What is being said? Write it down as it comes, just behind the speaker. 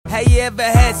Have you ever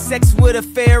had sex with a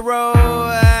pharaoh?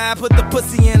 I put the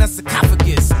pussy in a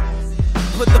sarcophagus.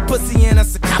 Put the pussy in a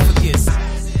sarcophagus.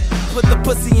 Put the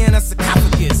pussy in a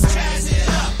sarcophagus.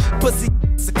 Pussy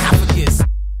sarcophagus.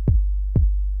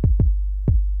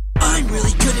 I'm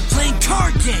really good at playing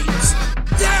card games.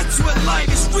 That's what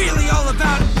life is really all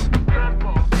about.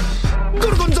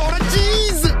 Gorgonzola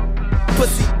cheese.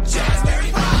 Pussy.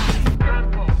 Raspberry pie.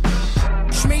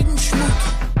 Schmaden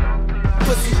schmooky.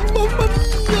 Pussy. Mamma mia.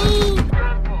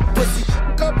 Pussy.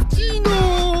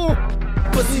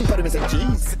 Cappuccino. Pussy. Parmesan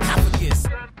cheese. Sarcophagus.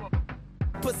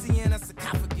 Pussy in a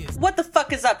sarcophagus. What the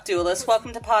fuck is up, duelists?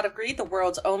 Welcome to Pot of Greed, the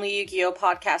world's only Yu-Gi-Oh!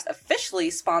 Podcast officially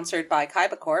sponsored by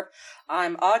Kaiba Corp.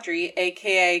 I'm Audrey,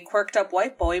 aka Quirked Up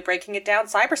White Boy, breaking it down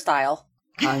cyber style.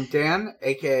 I'm Dan,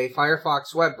 aka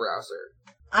Firefox Web Browser.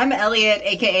 I'm Elliot,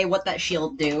 aka What That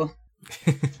Shield Do.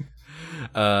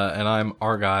 And I'm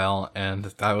Argyle,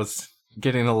 and I was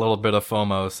getting a little bit of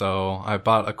FOMO, so I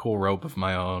bought a cool robe of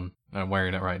my own, and I'm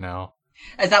wearing it right now.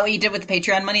 Is that what you did with the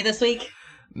Patreon money this week?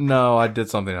 No, I did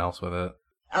something else with it.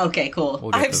 Okay, cool.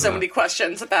 We'll I get have to so that. many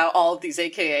questions about all of these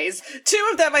AKAs. Two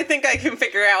of them I think I can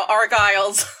figure out.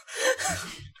 Argyle's.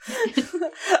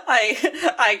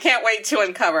 I can't wait to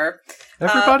uncover.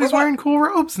 Everybody's wearing cool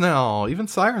robes now. Even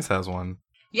Cyrus has one.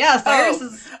 Yeah, Cyrus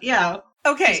is, yeah.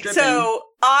 Okay, He's dripping. so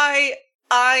I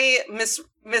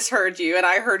misheard you, and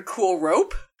I heard cool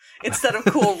rope instead of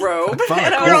cool robe. Fine,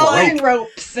 and I cool We're was all like, wearing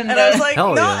ropes. And I was like,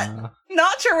 Hell not yeah.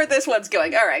 Not sure where this one's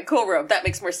going. All right, cool robe. That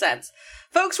makes more sense.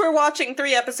 Folks, we're watching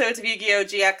 3 episodes of Yu-Gi-Oh!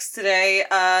 GX today.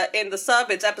 In the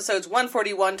sub, it's episodes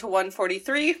 141 to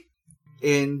 143.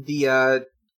 In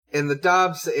the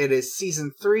dubs, it is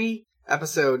season 3,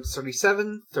 episodes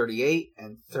 37, 38,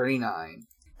 and 39.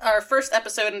 Our first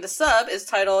episode in the sub is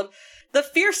titled The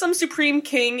Fearsome Supreme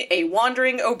King, a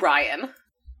Wandering O'Brien.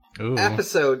 Ooh.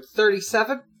 Episode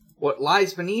 37, What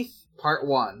Lies Beneath, Part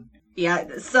 1. yeah,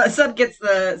 sub gets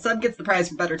the prize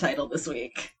for better title this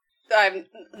week. I'm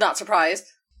not surprised.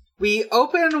 We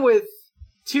open with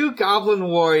two goblin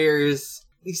warriors.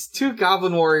 These two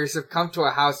goblin warriors have come to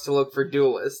a house to look for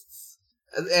duelists.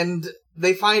 And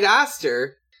they find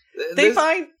Aster. They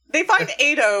find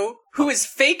Ado, who is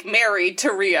fake married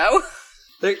to Rio.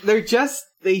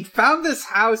 They found this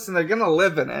house and they're gonna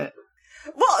live in it.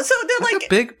 Well, so they're Like like, a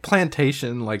big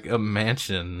plantation, like a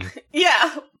mansion.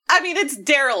 yeah. I mean, it's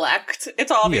derelict.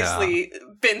 It's obviously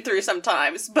been through some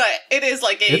times, but it is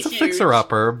like It's a huge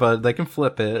fixer-upper, but they can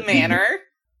flip it. manor.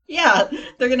 Yeah,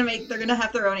 they're gonna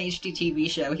have their own HGTV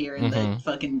show here in the Mhm.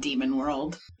 fucking demon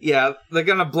world. Yeah, they're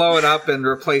gonna blow it up and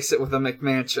replace it with a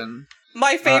McMansion.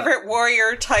 My favorite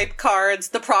warrior type cards,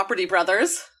 the Property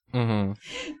Brothers.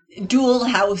 Mm-hmm. Dual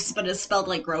House, but it's spelled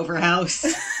like Grover House.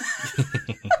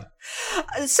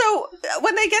 So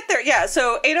when they get there,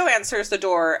 so Ado answers the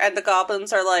door, and the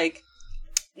goblins are like,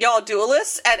 "Y'all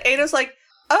duelists?" And Ado's like,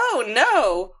 "Oh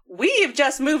no, we've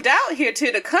just moved out here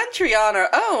to the country on our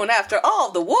own after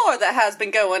all the war that has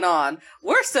been going on.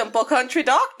 We're simple country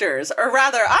doctors, or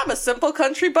rather, I'm a simple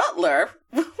country butler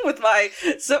with my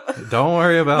Don't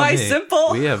worry about My me.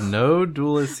 simple- We have no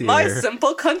duelists here. my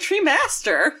simple country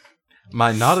master."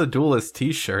 My not a duelist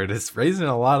t-shirt is raising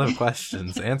a lot of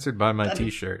questions answered by my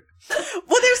t-shirt.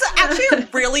 Well, there's actually a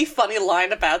really funny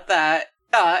line about that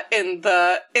in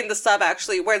the sub,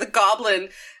 actually, where the goblin.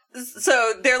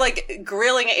 So they're like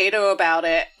grilling Ado about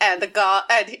it, and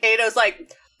and Ado's like,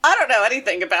 "I don't know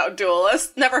anything about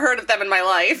duelists. Never heard of them in my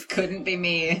life." Couldn't be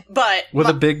me. But With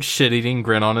a big shit-eating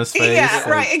grin on his face. yeah, like-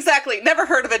 right, exactly. Never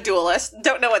heard of a duelist.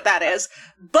 Don't know what that is.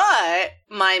 But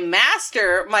my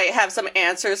master might have some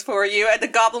answers for you. And the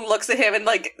goblin looks at him and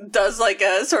like does like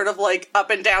a sort of like up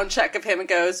and down check of him and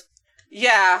goes,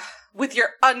 "Yeah, with your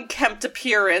unkempt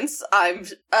appearance, I'm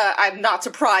not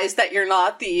surprised that you're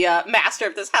not the master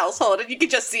of this household." And you can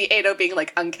just see Ado being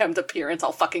like, "Unkempt appearance,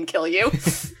 I'll fucking kill you."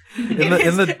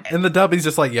 In the dub, he's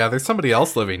just like, yeah, there's somebody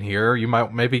else living here. You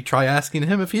might maybe try asking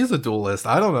him if he's a duelist.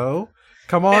 I don't know.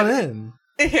 Come on in.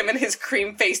 Him and his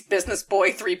cream-faced business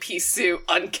boy 3-piece suit,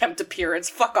 unkempt appearance,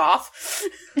 fuck off.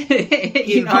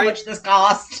 You know how much this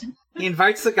cost. He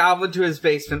invites the goblin to his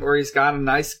basement where he's got a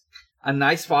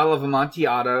nice bottle of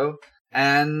Amontillado,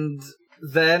 and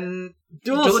then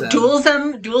duels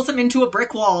him. Duels him into a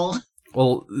brick wall.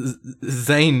 Well,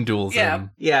 Zane duels Yeah.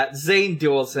 him. Yeah, Zane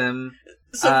duels him.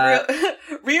 So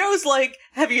Rio's like,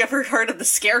 "Have you ever heard of the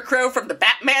Scarecrow from the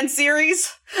Batman series?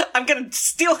 I'm gonna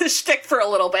steal his shtick for a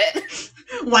little bit."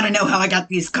 Want to know how I got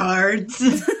these cards?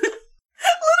 Literally,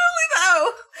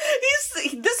 though,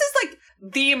 this is like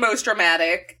the most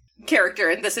dramatic character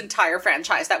in this entire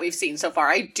franchise that we've seen so far.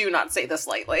 I do not say this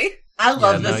lightly. I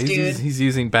love Yeah, this no, dude. he's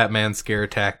using Batman scare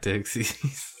tactics.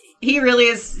 He really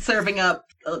is serving up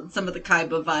some of the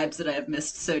Kaiba vibes that I have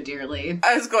missed so dearly.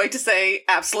 I was going to say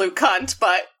absolute cunt,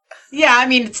 but Yeah, I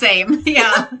mean, same.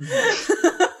 Yeah.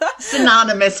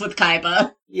 Synonymous with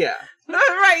Kaiba. Yeah.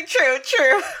 right,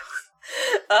 true.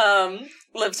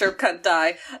 Live, serve, cunt,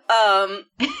 die.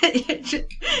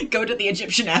 Go to the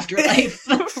Egyptian afterlife.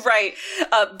 Right.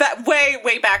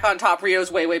 Way back on top.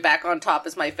 Rio's way back on top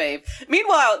is my fave.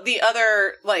 Meanwhile, the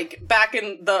other, like, back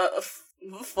in the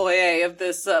foyer of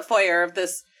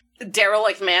this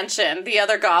derelict mansion, the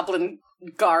other goblin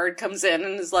guard comes in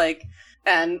and is like,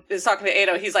 and is talking to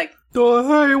Ado. He's like,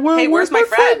 Hey, where's my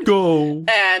friend? go?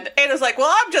 And Ado's like,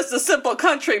 well, I'm just a simple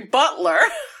country butler.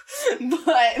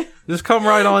 But Just come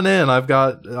right on in.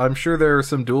 I'm sure there are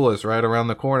some duelists right around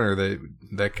the corner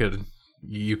that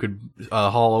you could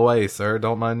haul away, sir.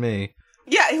 Don't mind me.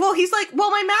 yeah, well, he's like, well,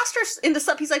 my master's in the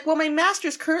sub. He's like, well, my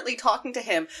master's currently talking to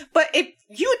him, but if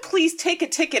you would please take a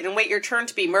ticket and wait your turn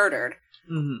to be murdered.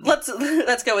 Mm-hmm.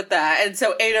 Let's go with that. And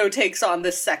so Ado takes on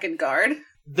this second guard.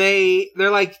 They're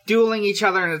like dueling each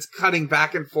other, and it's cutting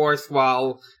back and forth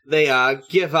while they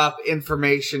give up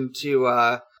information to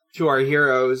our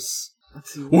heroes.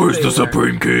 Let's see, Where's the learn?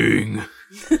 Supreme King?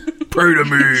 Pray to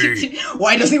me.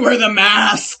 Why does he wear the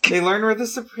mask? They learn where the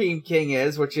Supreme King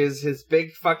is, which is his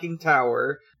big fucking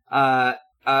tower.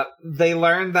 They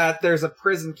learn that there's a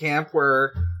prison camp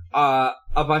where a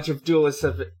bunch of duelists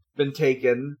have been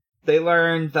taken. They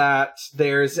learn that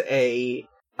there's a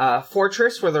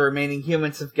fortress where the remaining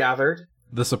humans have gathered.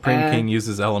 The Supreme King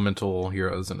uses elemental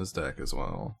heroes in his deck as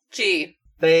well. Gee,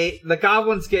 The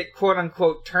goblins get quote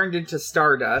unquote turned into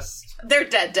stardust. they're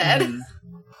dead.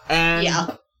 And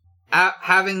Yeah.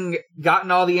 Having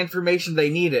gotten all the information they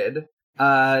needed,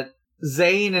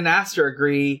 Zane and Aster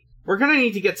agree, we're gonna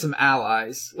need to get some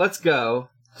allies. Let's go.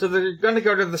 So they're gonna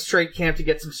go to the straight camp to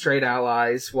get some straight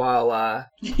allies while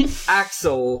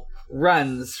Axel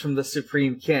runs from the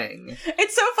Supreme King.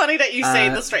 It's so funny that you say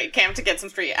the straight camp to get some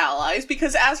straight allies,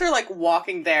 because as we're like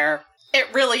walking there, it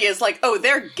really is like, oh,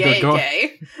 they're gay.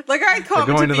 Like I They're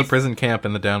commented going to the prison camp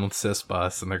in the Down with Sis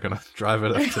bus, and they're gonna drive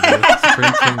it up to the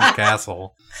Supreme King's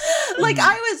castle. Like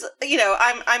I was,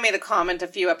 I made a comment a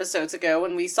few episodes ago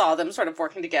when we saw them sort of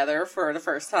working together for the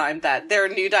first time that their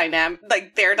new dynamic,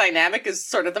 like their dynamic is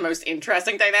sort of the most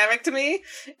interesting dynamic to me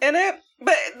in it.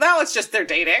 But now it's just they're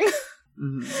dating.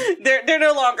 Mm-hmm. They're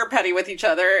no longer petty with each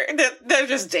other. They're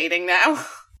just dating now.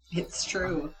 It's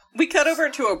true. We cut over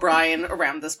to O'Brien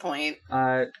around this point.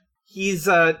 He's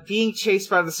being chased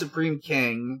by the Supreme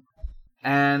King,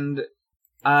 and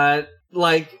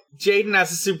like Jaden as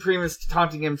the Supreme is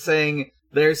taunting him, saying,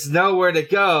 "There's nowhere to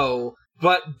go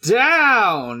but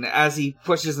down," as he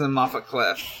pushes him off a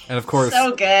cliff. And of course,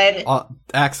 So good.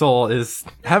 Axel is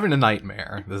having a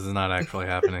nightmare. This is not actually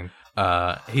happening.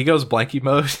 He goes blankie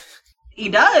mode. He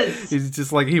does. He's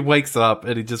just like, he wakes up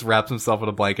and he just wraps himself in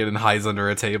a blanket and hides under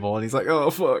a table, and he's like,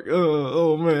 oh fuck,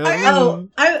 oh man.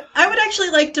 I would actually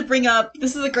like to bring up,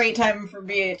 this is a great time for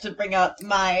me to bring up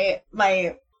my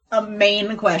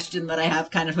main question that I have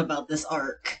kind of about this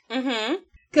arc. Mm-hmm.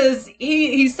 Because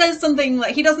he says something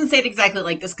like, he doesn't say it exactly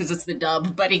like this because it's the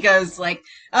dub, but he goes like,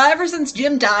 ever since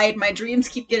Jim died, my dreams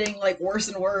keep getting like worse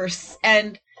and worse.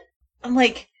 And I'm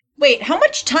like, wait, how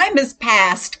much time has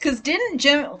passed? Because didn't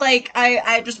Jim, like,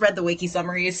 I just read the wiki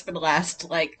summaries for the last,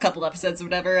 like, couple episodes or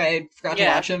whatever. I forgot to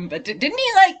watch them, but didn't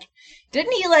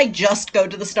he just go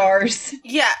to the stars?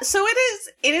 Yeah, so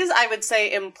it is, I would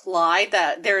say, implied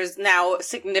that there is now a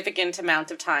significant amount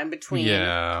of time between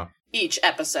each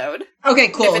episode. Okay,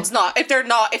 cool. If they're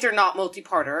not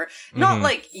multi-parter. Not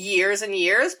like years and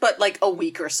years, but like a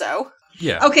week or so.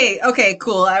 Yeah. Okay,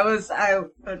 cool. I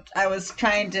was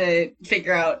trying to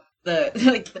figure out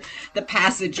the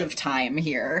passage of time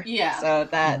here. Yeah. So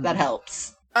that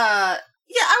helps. Yeah,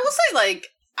 I will say, like,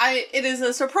 it is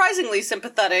a surprisingly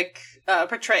sympathetic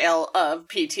portrayal of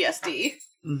PTSD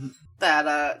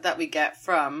that we get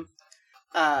from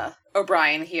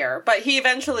O'Brien here. But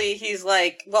he's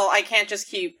like, well, I can't just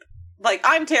keep, like,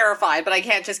 I'm terrified, but I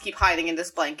can't just keep hiding in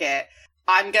this blanket.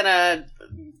 I'm gonna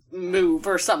move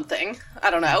or something.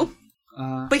 I don't know.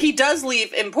 But he does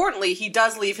leave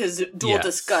his dual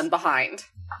disc gun behind.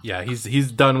 Yeah,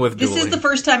 he's done with dueling. This is the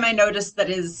first time I noticed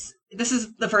this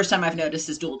is the first time I've noticed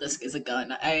his dual disc is a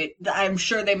gun. I'm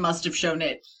sure they must have shown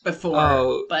it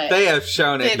before. But they have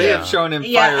shown it. They have shown him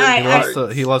firing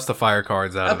cards. He loves to fire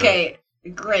cards out of it. Okay,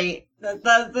 great.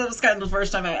 That was kind of the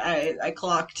first time I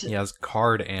clocked. He has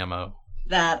card ammo.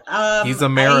 That. He's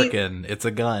American. It's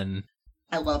a gun.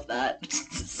 I love that.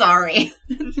 Sorry.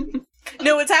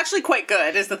 No, it's actually quite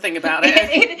good, is the thing about it.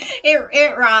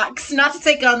 It rocks. Not to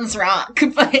say guns rock,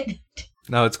 but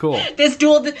No, it's cool. This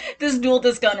dual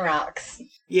disc gun rocks.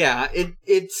 Yeah,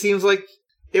 it seems like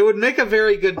it would make a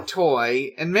very good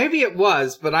toy, and maybe it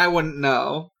was, but I wouldn't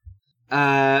know.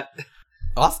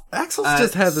 Axel's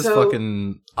just had this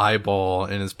fucking eyeball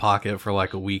in his pocket for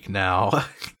like a week now.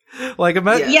 Like,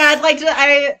 imagine, Yeah, I'd like to.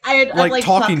 I'd like like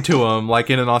talking to to him like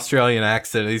in an Australian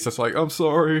accent. He's just like, I'm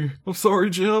sorry,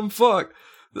 Jim. Fuck,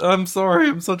 I'm sorry.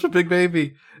 I'm such a big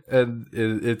baby, and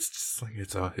it's just like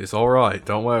it's all right.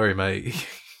 Don't worry, mate.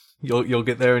 You'll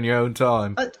get there in your own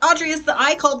time. Audrey, is the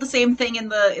eye called the same thing in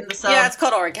the sub? Yeah, it's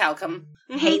called orichalcum.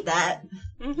 Hate that.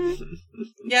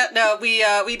 Yeah, no,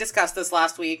 we discussed this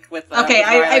last week with. Okay,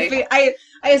 Riley.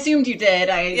 I assumed you did.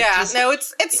 No, it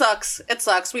sucks. It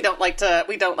sucks. We don't like to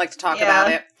talk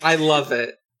about it. I love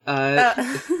it.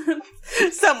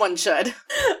 Someone should.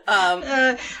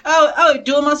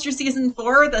 Duel Monster Season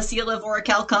 4, the Seal of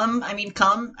Orichalcum.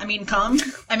 Come.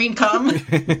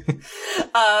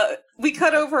 We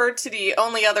cut over to the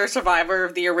only other survivor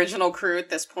of the original crew at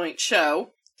this point,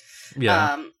 Sho.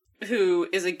 Yeah. Who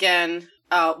is again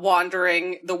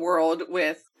wandering the world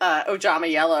with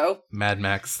Ojama Yellow. Mad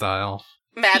Max style.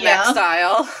 Mad Max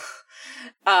style.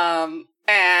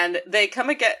 And they come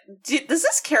again. Does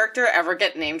this character ever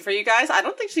get named for you guys? I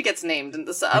don't think she gets named in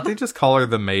the I sub. think they just call her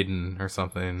the Maiden or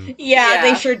something. Yeah,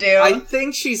 they sure do. I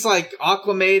think she's like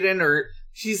Aquamaiden, or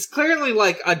she's clearly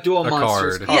like a Duel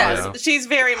Monsters card. card. Yes, yeah. she's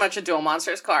very much a Duel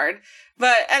Monsters card.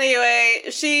 But anyway,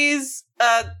 she's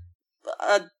a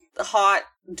hot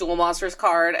Duel Monsters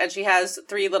card, and she has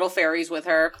 3 little fairies with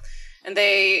her. And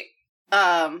they,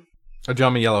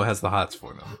 Ojama Yellow has the hots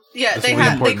for them. yeah, This will be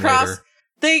important cross. later.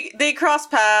 They cross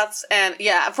paths, and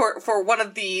yeah, for one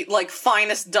of the like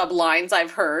finest dub lines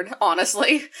I've heard,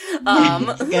 honestly.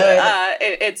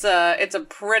 It's a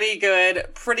pretty good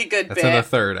That's bit. in the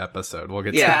 3rd episode. We'll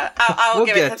get to Yeah, I'll We'll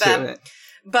give get it to them. it.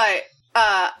 But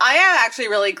I am actually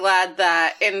really glad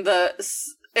that in the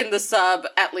sub,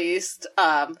 at least,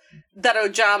 that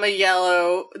Ojama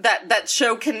Yellow, that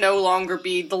Sho can no longer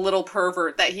be the little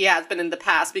pervert that he has been in the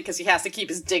past, because he has to keep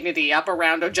his dignity up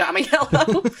around Ojama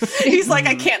Yellow. He's like,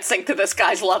 I can't sink to this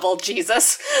guy's level,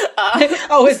 Jesus.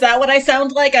 Oh, is that what I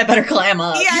sound like? I better clam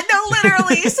up. Yeah, no,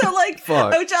 literally. So, like,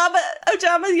 Fuck.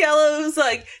 Ojama Yellow's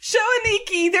like, Sho and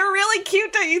Nikki, they're really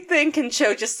cute, don't you think? And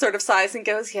Sho just sort of sighs and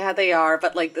goes, yeah, they are,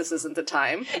 but, like, this isn't the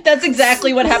time. That's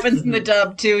exactly what happens in the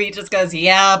dub, too. He just goes,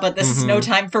 yeah, but this is no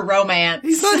time for romance.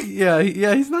 He's not,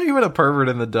 he's not even a pervert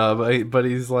in the dub, but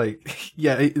he's like,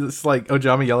 it's like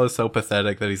Ojama Yellow's so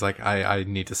pathetic that he's like, I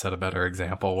need to set a better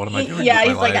example. What am I doing? Yeah, with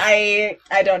he's my like, life?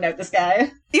 I don't know this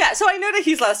guy. Yeah, so I know that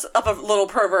he's less of a little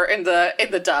pervert in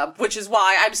the dub, which is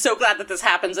why I'm so glad that this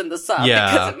happens in the sub,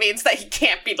 because it means that he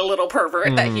can't be the little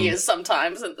pervert that he is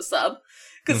sometimes in the sub,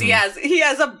 because he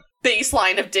has a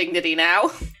baseline of dignity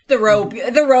now. The robe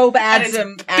adds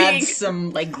being-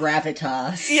 some like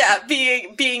gravitas. Yeah,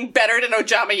 being better than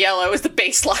Ojama Yellow is the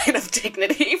baseline of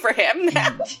dignity for him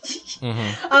now.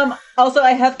 Also,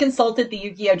 I have consulted the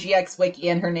Yu-Gi-Oh! GX wiki,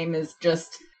 and her name is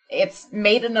just, it's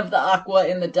Maiden of the Aqua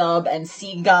in the dub and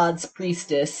Sea God's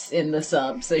Priestess in the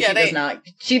sub. So Yeah,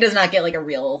 she does not get like a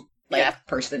real Yeah.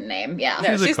 person name. Yeah.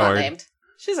 No, She's a she's not card. named.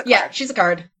 She's a card. Yeah, she's a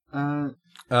card.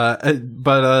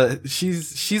 But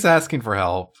she's asking for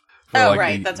help for Oh, like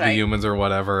right, that's the right. humans or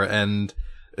whatever, and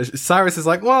Cyrus is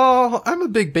like, well, I'm a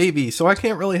big baby, so I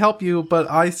can't really help you, but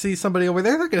I see somebody over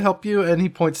there that could help you, and he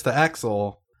points to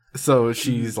Axel. So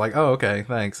she's like, oh, okay,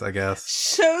 thanks, I guess.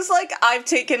 Shows like, I've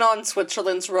taken on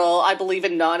Switzerland's role. I believe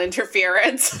in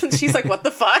non-interference. And she's like, what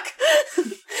the fuck?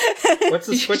 What's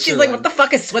the Switzerland? She's like, what the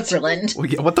fuck is Switzerland? Well,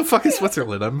 yeah, what the fuck is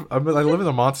Switzerland? I live in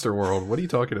a monster world. What are you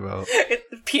talking about?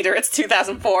 Peter, it's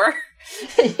 2004.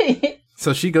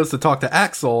 So she goes to talk to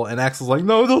Axel, and Axel's like,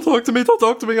 no, don't talk to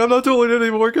me, I'm not dueling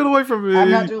anymore, get away from me.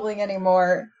 I'm not dueling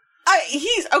anymore.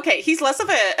 He's less of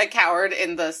a coward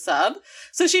in the sub.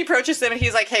 So she approaches him and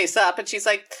he's like, hey, sup? And she's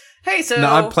like, hey, so...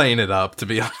 No, I'm playing it up, to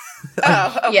be honest.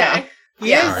 Oh, okay. Yeah.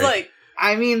 Yeah. He's like,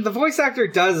 I mean, the voice actor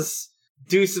does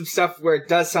do some stuff where it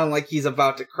does sound like he's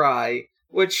about to cry,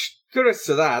 which, kudos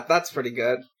to that. That's pretty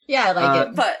good. Yeah, I like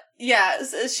it. but, yeah,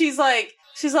 she's like,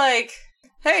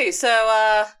 hey,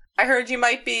 so, I heard you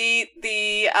might be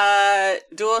the,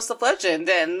 Duelist of Legend,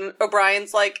 and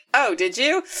O'Brien's like, oh, did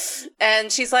you?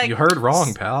 And she's like... You heard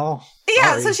wrong, pal.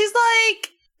 Yeah, Sorry. so she's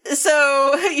like,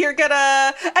 so you're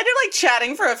gonna... And they're, like,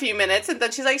 chatting for a few minutes, and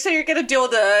then she's like, so you're gonna duel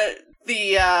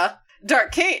the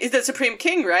Dark King, the Supreme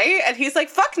King, right? And he's like,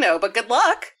 fuck no, but good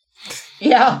luck.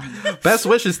 Yeah. Best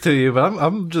wishes to you, but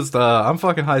I'm just I'm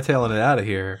fucking hightailing it out of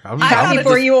here. Happy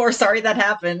for you or sorry that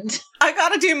happened. I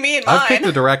gotta do me and mine. I've picked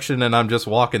a direction and I'm just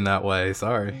walking that way.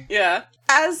 Sorry. Yeah.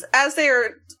 As they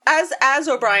are As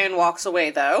O'Brien walks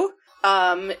away, though,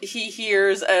 he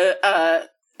hears a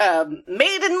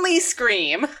maidenly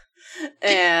scream,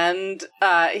 and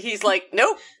he's like,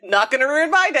 "Nope, not gonna ruin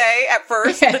my day." At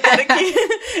first, but then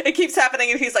it keeps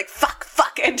happening, and he's like, "Fuck,"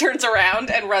 and turns around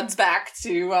and runs back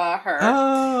to her.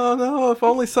 Oh no! If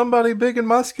only somebody big and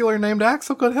muscular named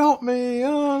Axel could help me.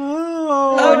 Oh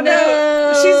no! Oh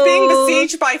no! She's being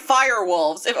besieged by fire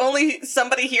wolves. If only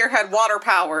somebody here had water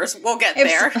powers. We'll get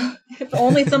there. If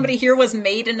only somebody here was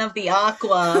Maiden of the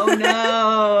Aqua. Oh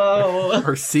no!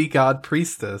 Her sea god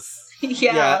priestess.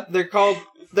 Yeah.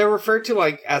 They're referred to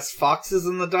like as foxes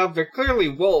in the dub. They're clearly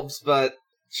wolves, but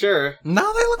sure.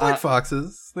 No, they look like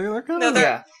foxes. They're kind of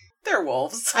They're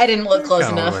wolves. I didn't look close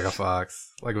kind of enough. like a fox,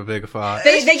 like a big fox.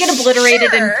 They get obliterated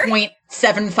Sure. in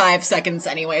 0.75 seconds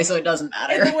anyway, so it doesn't In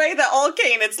matter. the way that all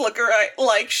Canids look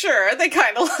like, sure, they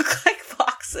kind of look like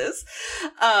foxes.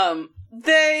 I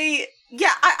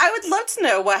would love to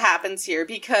know what happens here,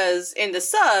 because in the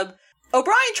sub,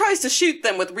 O'Brien tries to shoot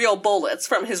them with real bullets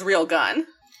from his real gun.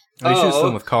 He shoots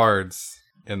them with cards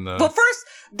in the. But first,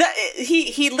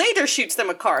 he later shoots them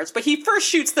with cards, but he first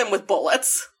shoots them with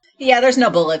bullets. Yeah, there's no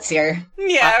bullets here.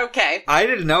 Yeah, okay. I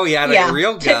didn't know he had a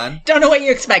real gun. Don't know what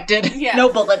you expected. Yeah.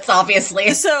 No bullets,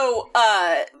 obviously. So,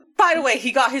 by the way,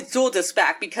 he got his dual disc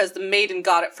back because the maiden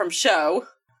got it from Sho.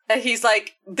 And he's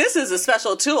like, this is a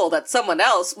special tool that someone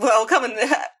else it'll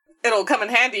come in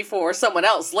handy for someone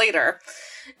else later.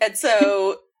 And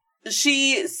so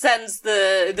she sends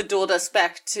the dual disc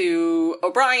back to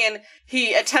O'Brien.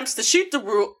 He attempts to shoot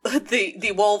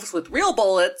the wolves with real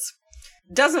bullets.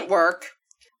 Doesn't work.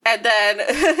 And then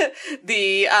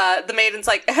the maiden's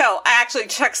like, hell, I actually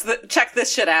check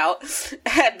this shit out,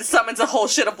 and summons a whole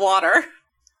shit of water.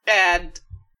 And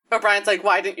O'Brien's like,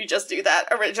 why didn't you just do that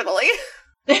originally?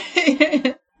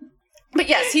 But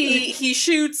yes, he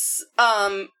shoots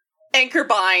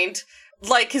Anchorbind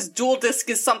like his dual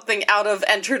disc is something out of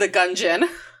Enter the Gungeon.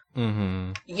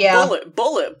 Mm-hmm. Yeah.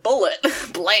 Bullet,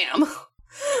 blam.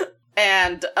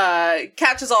 And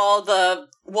catches all the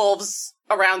wolves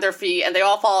around their feet, and they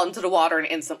all fall into the water and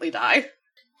instantly die.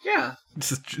 Yeah.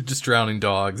 Just drowning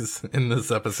dogs in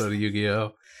this episode of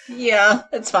Yu-Gi-Oh! Yeah,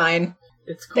 it's fine.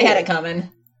 It's cool. They had it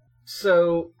coming.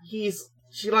 So she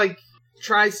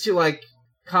tries to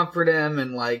comfort him,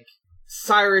 and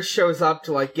Cyrus shows up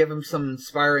to give him some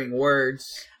inspiring words.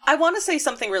 I want to say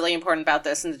something really important about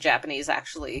this in the Japanese,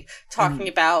 actually, talking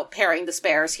about pairing the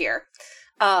spares here.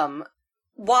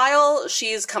 While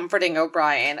she's comforting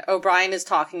O'Brien is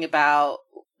talking about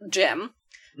Jim,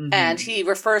 and he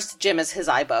refers to Jim as his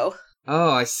Aibo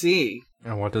Oh, I see.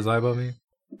 And what does Aibo mean?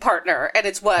 partner, and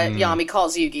it's what Yami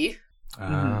calls Yugi.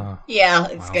 Yeah,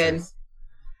 it's good.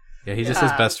 Yeah, he's just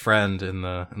his best friend in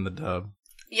the dub.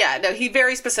 Yeah, no, he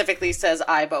very specifically says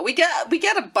Aibo. We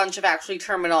get a bunch of actually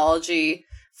terminology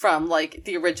from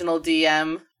the original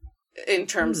DM in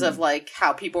terms of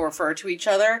how people refer to each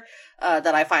other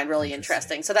that I find really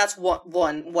interesting. So that's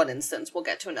one instance. We'll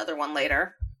get to another one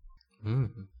later.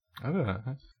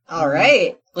 All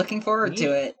right, looking forward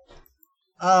to it.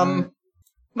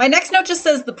 My next note just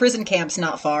says the prison camp's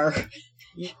not far.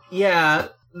 Yeah,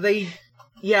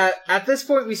 at this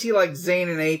point we see Zane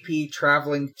and AP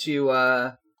traveling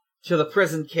to the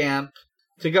prison camp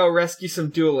to go rescue some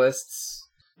duelists.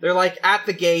 They're at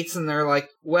the gates, and they're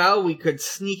well, we could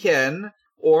sneak in,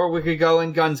 or we could go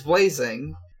in guns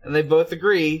blazing. And they both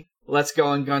agree, let's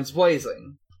go in guns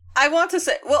blazing. I want to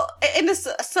say, well, in the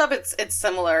sub, it's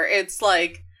similar. It's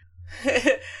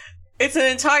it's an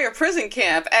entire prison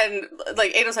camp, and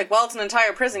Ado's well, it's an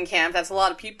entire prison camp. That's a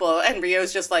lot of people, and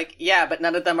Ryo's just yeah, but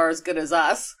none of them are as good as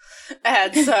us.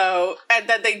 And so, and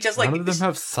then they just none of them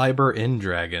have Cyber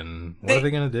Dragon. What are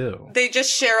they gonna do? They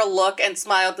just share a look and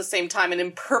smile at the same time, and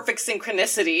in perfect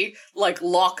synchronicity,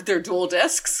 lock their dual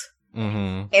discs.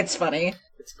 Mm-hmm. It's funny.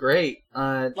 It's great.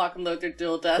 Lock and load their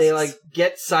dual discs. They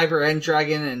get Cyber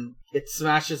Dragon, and it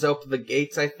smashes open the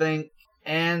gates, I think.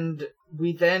 And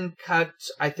we then cut,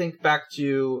 I think, back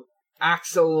to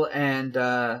Axel and,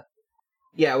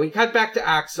 we cut back to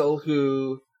Axel,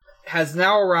 who has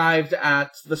now arrived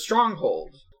at the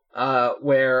stronghold,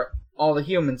 where all the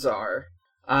humans are.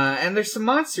 And there's some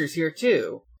monsters here,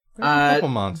 too. There's a couple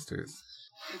monsters.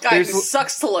 Guy who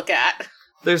sucks to look at.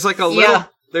 There's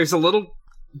there's a little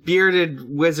bearded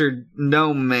wizard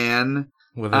gnome man.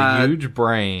 With a huge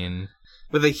brain.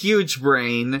 With a huge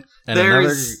brain. And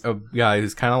another guy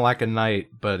who's kind of like a knight,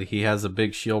 but he has a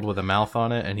big shield with a mouth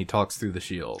on it, and he talks through the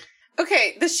shield.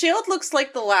 Okay, the shield looks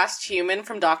like the last human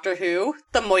from Doctor Who,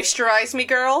 the Moisturize Me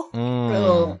girl.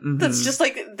 Mm. That's just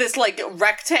this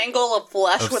rectangle of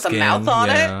flesh with skin, a mouth on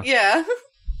it. Yeah.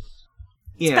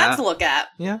 It's bad to look at.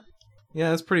 Yeah.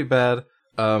 Yeah, it's pretty bad.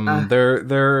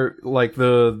 They're like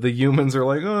the humans are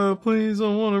like, oh, please, I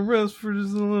want to rest for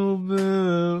just a little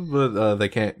bit, but they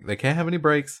can't have any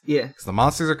breaks. Yeah. Because the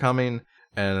monsters are coming,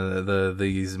 and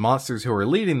these monsters who are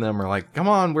leading them are like, come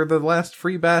on, we're the last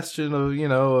free bastion of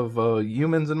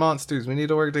humans and monsters. We need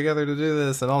to work together to do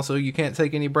this, and also you can't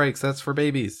take any breaks. That's for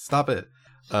babies. Stop it.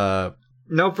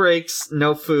 No breaks,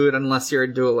 no food unless you're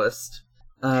a duelist.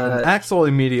 And Axel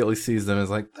immediately sees them and is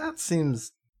like, that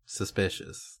seems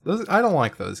suspicious. I don't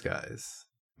like those guys.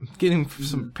 I'm getting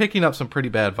picking up some pretty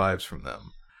bad vibes from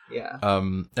them. Yeah.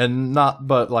 And not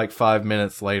but like 5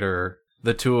 minutes later,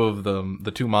 the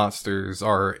two monsters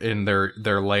are in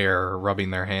their lair, rubbing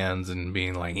their hands and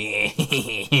being like,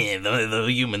 the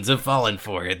humans have fallen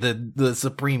for it. The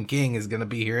Supreme King is gonna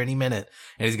be here any minute,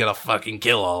 and he's gonna fucking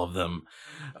kill all of them.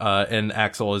 And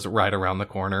Axel is right around the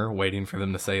corner, waiting for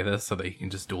them to say this so that he can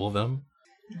just duel them.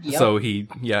 Yep. So he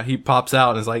pops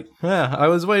out and is like, yeah, I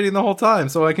was waiting the whole time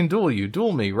so I can duel you.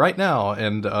 Duel me right now.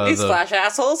 And these flash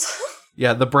assholes.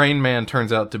 Yeah, the Brain Man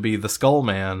turns out to be the Skull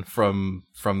Man from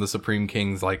the Supreme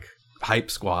King's like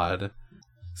hype squad.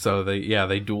 So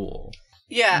they duel.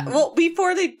 Yeah, well,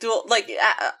 before they duel, like,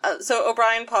 so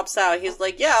O'Brien pops out. He's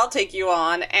like, "Yeah, I'll take you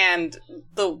on." And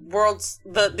the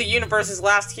universe's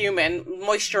last human,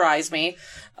 Moisturize Me,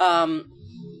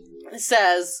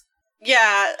 says,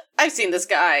 "Yeah, I've seen this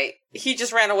guy. He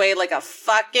just ran away like a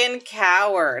fucking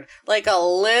coward, like a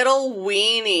little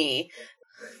weenie."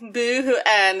 Boo-hoo.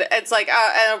 And it's like,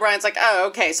 and O'Brien's like, "Oh,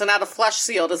 okay, so now the Flesh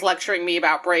Sealed is lecturing me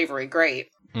about bravery. Great."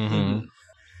 Mm-hmm.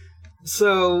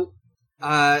 So,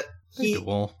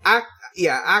 Axel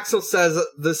says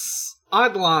this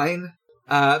odd line,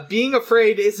 being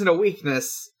afraid isn't a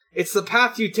weakness. It's the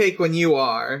path you take when you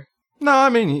are. No, I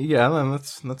mean, yeah,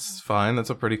 that's fine. That's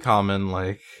a pretty common,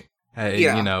 like, hey,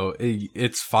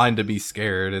 it's fine to be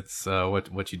scared. It's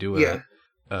what you do with it.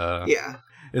 Yeah.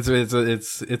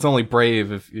 It's only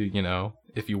brave if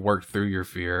you work through your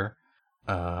fear.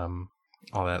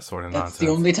 All that sort of nonsense. That's the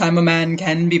only time a man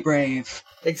can be brave.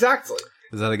 Exactly.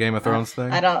 Is that a Game of Thrones thing?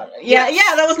 I don't. Yeah,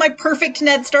 that was my perfect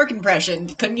Ned Stark impression.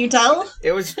 Couldn't you tell?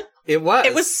 It was. It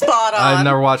was spot on. I've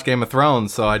never watched Game of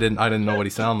Thrones, so I didn't know what he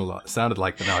sounded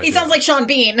like. But now he sounds like Sean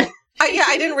Bean.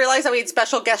 I didn't realize that we had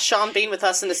special guest Sean Bean with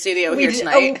us in the studio here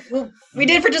tonight. We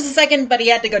did for just a second, but he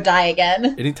had to go die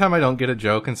again. Anytime I don't get a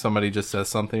joke and somebody just says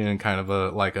something in kind of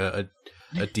a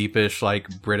deepish, like,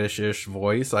 British-ish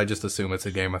voice, I just assume it's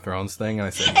a Game of Thrones thing, and I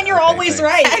say, and you're always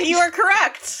right. And you are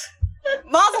correct.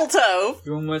 Mazel tov.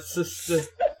 You're my sister.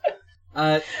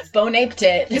 Bone aped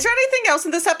it. Is there anything else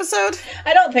in this episode?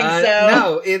 I don't think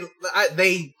so. No,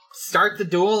 they start the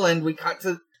duel and we cut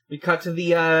to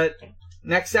the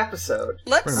next episode.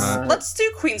 Let's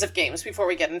do Queens of Games before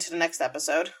we get into the next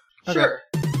episode. Okay. Sure.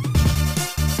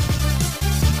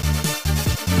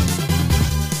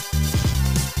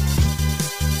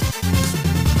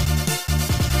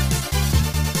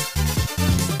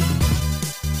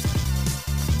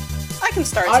 I can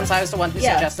start since I was the one who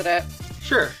suggested it.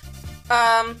 Sure.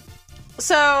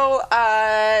 So,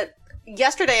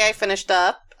 yesterday I finished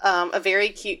up a very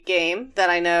cute game that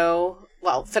I know,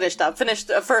 finished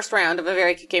the first round of a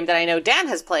very cute game that I know Dan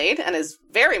has played and is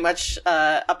very much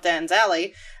up Dan's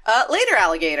alley. Later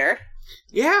Alligator.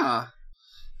 Yeah.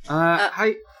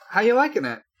 How you liking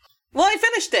it? Well, I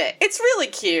finished it. It's really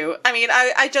cute. I mean,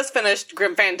 I just finished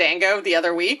Grim Fandango the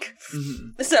other week.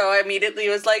 Mm-hmm. So I immediately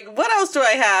was like, what else do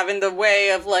I have in the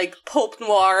way of, like, pulp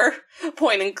noir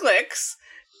point and clicks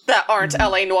that aren't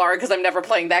LA Noire, because I'm never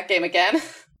playing that game again.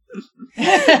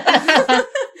 God,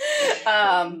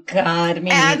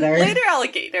 me and neither. Later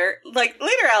Alligator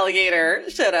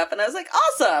showed up, and I was like,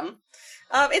 awesome.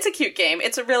 It's a cute game.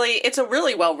 It's a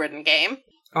really well-written game.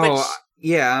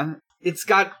 Yeah. It's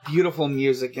got beautiful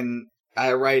music and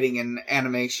writing and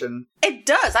animation. It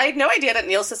does. I had no idea that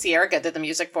Neil Cicierega did the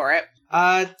music for it.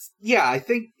 Yeah, I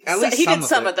think at least he did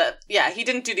some of it. Yeah, he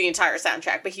didn't do the entire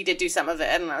soundtrack, but he did do some of it,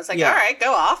 and I was like, all right,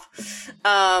 go off.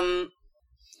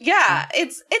 Yeah,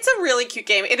 it's a really cute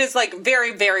game. It is, like,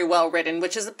 very, very well written,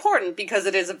 which is important because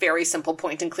it is a very simple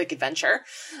point and click adventure.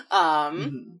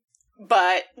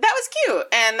 But that was cute,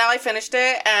 and now I finished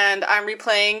it, and I'm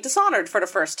replaying Dishonored for the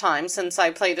first time since I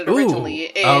played it originally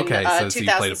in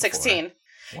 2016.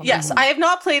 Yes, I have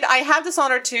not played. I have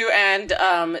Dishonored 2 and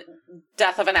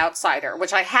Death of an Outsider,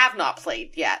 which I have not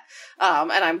played yet,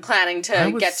 and I'm planning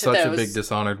to get to those. I was such a big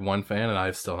Dishonored 1 fan, and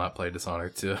I've still not played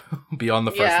Dishonored 2 beyond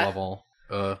the first level.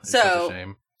 It's such a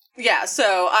shame. Yeah,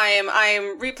 so I am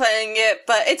replaying it,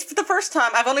 but it's for the first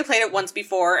time. I've only played it once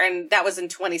before, and that was in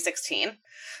 2016.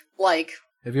 Like,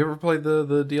 have you ever played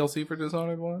the DLC for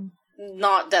Dishonored 1?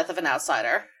 Not Death of an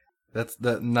Outsider.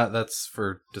 That's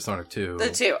for Dishonored 2. The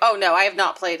 2. Oh, no, I have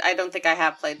not played. I don't think I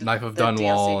have played Knife of the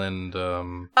Dunwall DLC. and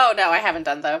Oh, no, I haven't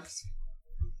done those.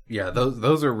 yeah,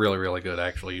 those are really, really good.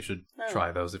 Actually, you should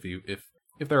try those if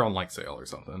they're on like sale or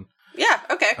something. Yeah,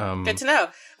 okay. Good to know.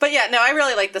 But yeah, no, I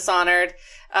really like Dishonored.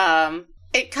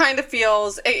 It kind of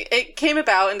feels... It came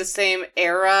about in the same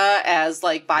era as,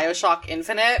 like, Bioshock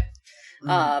Infinite.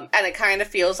 And it kind of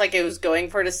feels like it was going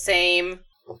for the same,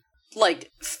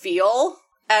 like, feel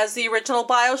as the original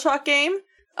Bioshock game.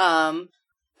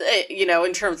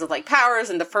 In terms of, like, powers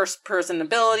and the first-person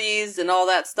abilities and all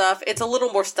that stuff. It's a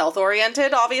little more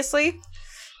stealth-oriented, obviously.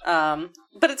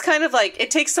 But it's kind of like,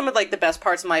 it takes some of, like, the best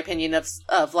parts, in my opinion,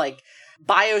 of like,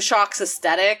 Bioshock's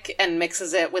aesthetic and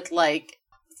mixes it with, like,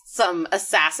 some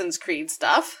Assassin's Creed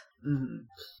stuff. Mm-hmm.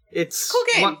 It's cool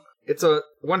game. It's a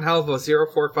one hell of a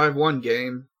 0451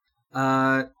 game.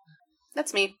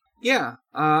 That's me. Yeah,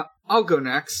 I'll go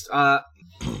next.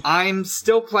 I'm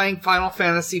still playing Final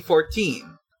Fantasy XIV.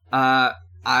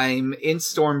 I'm in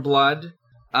Stormblood.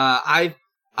 I've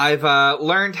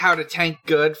learned how to tank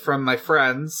good from my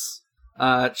friends.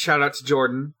 Shout out to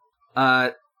Jordan.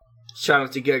 Shout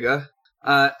out to Giga.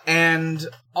 And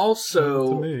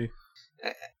also... To me.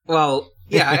 Well,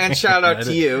 yeah, and shout out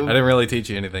to you. I didn't really teach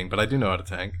you anything, but I do know how to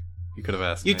tank. You could have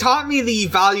asked me. You taught me the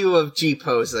value of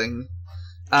G-posing.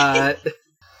 I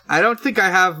don't think I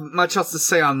have much else to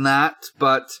say on that,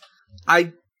 but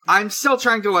I'm still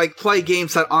trying to, like, play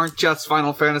games that aren't just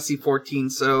Final Fantasy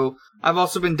XIV, so I've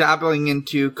also been dabbling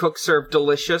into Cook Serve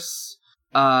Delicious,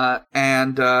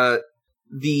 and what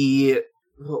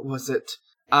was it?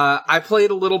 I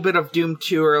played a little bit of Doom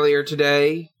 2 earlier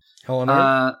today. Hell on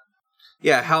Earth?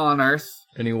 Yeah, Hell on Earth.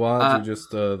 Any WADs or just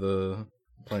the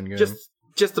plain game?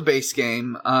 Just the base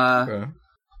game. Okay.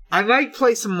 I might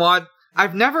play some WAD.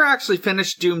 I've never actually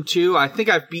finished Doom 2. I think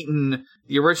I've beaten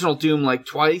the original Doom like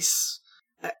twice.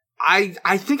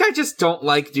 I think I just don't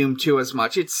like Doom 2 as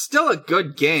much. It's still a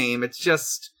good game. It's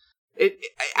just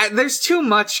there's too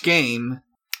much game.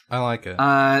 I like it.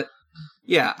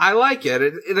 Yeah, I like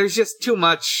it. There's just too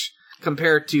much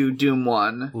compared to Doom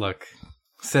 1. Look,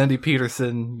 Sandy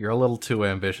Peterson, you're a little too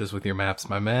ambitious with your maps,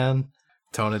 my man.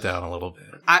 Tone it down a little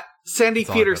bit. Sandy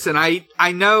Peterson,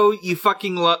 I know you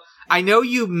fucking I know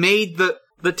you made the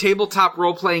tabletop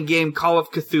role-playing game Call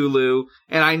of Cthulhu,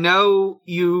 and I know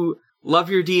you love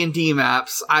your D&D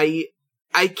maps.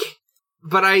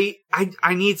 But I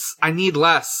need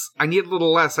less. I need a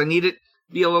little less. I need it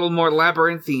to be a little more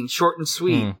labyrinthine, short and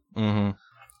sweet.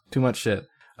 Too much shit.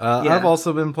 Yeah. I've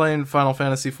also been playing Final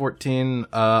Fantasy XIV.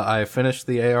 I finished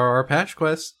the ARR patch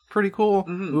quest. Pretty cool.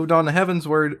 Mm-hmm. Moved on to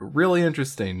Heavensward. Really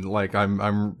interesting. Like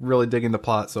I'm really digging the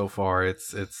plot so far.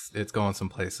 It's going some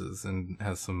places and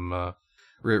has some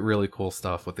really cool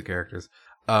stuff with the characters.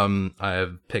 I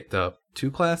have picked up 2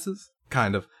 classes,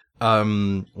 kind of.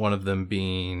 One of them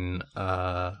being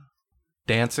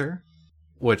Dancer,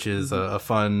 which is a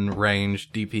fun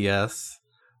ranged DPS.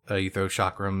 You throw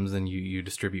chakrams and you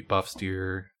distribute buffs to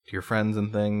your friends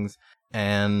and things.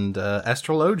 And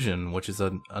Astrologian, which is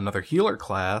another healer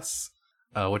class,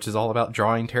 which is all about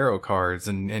drawing tarot cards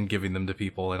and giving them to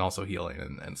people and also healing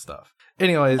and stuff.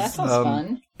 Anyways, That sounds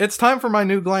fun. It's time for my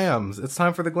new glams. It's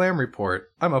time for the glam report.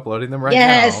 I'm uploading them right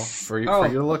Yes! now for you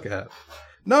to look at.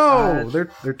 No,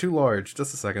 they're too large.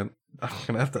 Just a second. I'm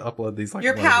gonna have to upload these. Like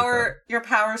Your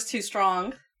power's too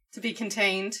strong to be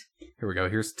contained. Here we go.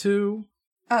 Here's 2.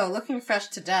 Oh, looking fresh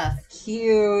to death.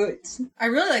 Cute. I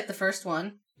really like the first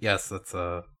one. Yes, that's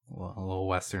a little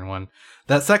Western one.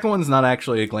 That second one's not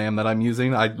actually a glam that I'm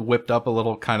using. I whipped up a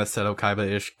little kind of Seto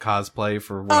Kaiba-ish cosplay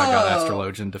for when I got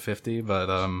Astrologian to 50, but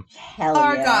Hell yeah.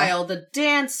 Argyle, the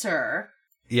dancer.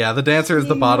 yeah, the dancer is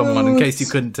the bottom one, in case you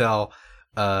couldn't tell.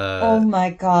 Oh my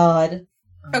god.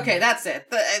 Okay, that's it.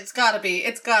 It's gotta be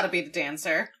the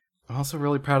dancer. I'm also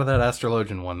really proud of that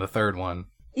Astrologian one, the third one.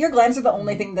 Your glams are the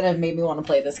only thing that have made me want to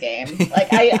play this game. Like,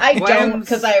 I don't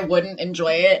because I wouldn't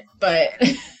enjoy it, but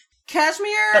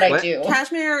Kashmir, but I do.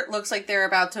 Kashmir looks like they're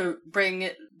about to bring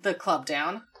the club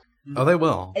down. Oh, they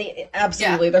will.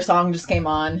 Absolutely, their song just came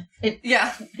on.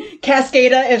 Yeah.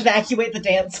 Cascada, Evacuate the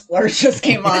Dance Floor just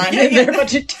came on, and they're about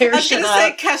to tear I was shit gonna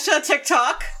say up. Kesha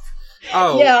TikTok.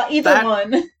 Oh, Yeah, either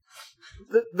one.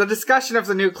 The discussion of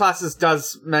the new classes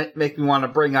does make me want to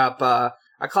bring up a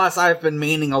class I've been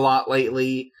maining a lot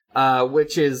lately,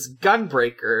 which is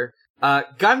Gunbreaker.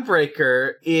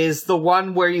 Gunbreaker is the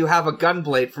one where you have a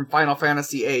gunblade from Final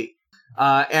Fantasy VIII.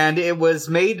 And it was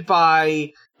made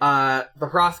by the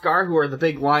Hrothgar, who are the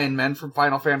big lion men from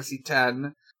Final Fantasy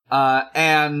X.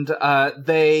 And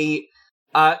they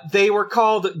were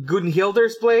called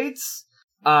Gunhilder's blades.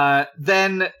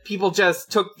 Then people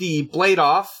just took the blade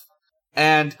off,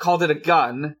 and called it a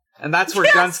gun, and that's where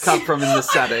Yes! guns come from in the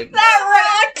setting.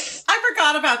 That rocks! I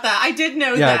forgot about that. I did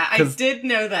know Yeah, that. I 'cause- did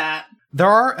know that. There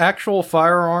are actual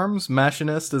firearms.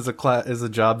 Machinist is a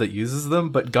job that uses them,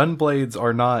 but gunblades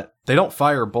are not. They don't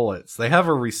fire bullets. They have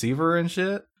a receiver and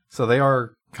shit, so they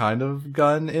are kind of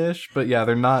gun-ish. But yeah,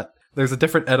 they're not. There's a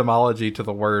different etymology to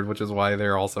the word, which is why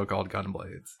they're also called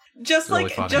gunblades. Just Really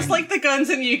like funny. the guns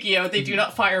in Yu-Gi-Oh, they do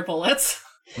not fire bullets.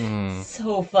 Mm.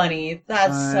 So funny.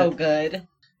 That's so good.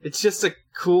 It's just a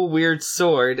cool, weird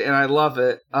sword, and I love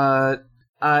it.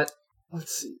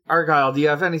 Let's see. Argyle, do you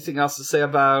have anything else to say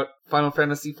about Final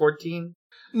Fantasy XIV?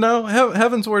 No,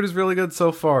 Heaven's Word is really good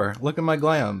so far. Look at my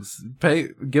glams.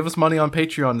 Give us money on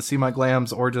Patreon to see my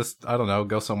glams, or just, I don't know,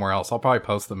 go somewhere else. I'll probably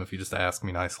post them if you just ask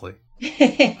me nicely.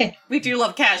 We do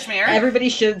love Cashmere. Everybody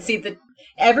should see the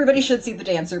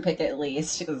dancer pic at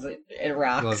least, because it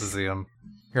rocks. Let's see them.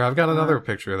 Here, I've got another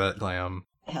picture of that glam.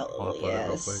 I'll Hell upload it real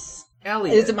quick. yes.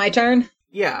 Elliot. Is it my turn?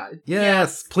 Yeah.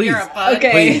 Yes, please. You're a bug.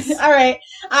 Okay. Please. All right.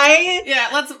 Yeah,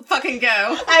 let's fucking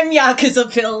go. I'm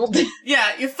Yakuza filled.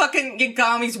 Yeah, you fucking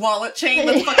Yagami's wallet chain.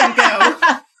 Let's fucking go.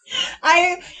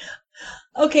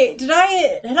 Okay,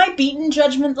 had I beaten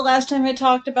Judgment the last time I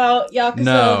talked about Yakuza?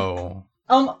 No.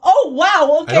 Oh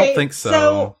wow, okay. I don't think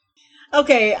so.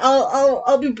 Okay,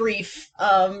 I'll be brief.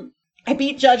 I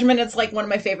beat Judgment. It's like one of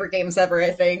my favorite games ever,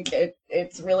 I think.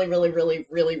 It's really, really, really,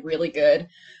 really, really good.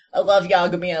 I love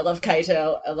Yagami, I love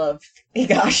Kaito, I love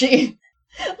Higashi.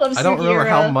 I love I don't remember Sugiura.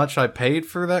 how much I paid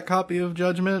for that copy of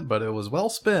Judgment, but it was well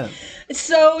spent. It's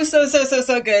so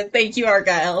good. Thank you,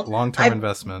 Argyle. Long-term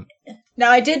investment. Now,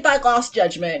 I did buy Lost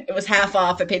Judgment. It was half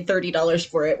off. I paid $30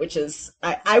 for it, which is,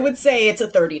 I would say it's a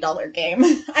 $30 game.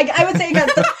 I would say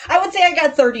I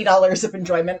got $30 of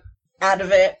enjoyment out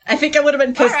of it. I think I would have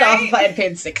been pissed All right. off if I had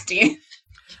paid $60.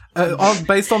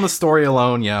 Based on the story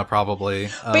alone, yeah, probably.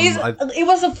 It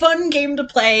was a fun game to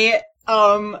play.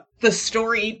 The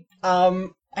story,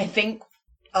 I think,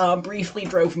 briefly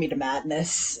drove me to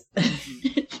madness.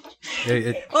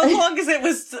 Well, as long as it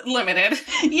was limited.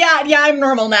 yeah, I'm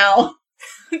normal now.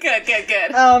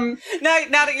 Good. Um, Now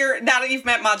that you've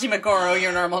met Majima Goro,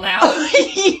 you're normal now.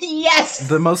 yes.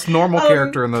 the most normal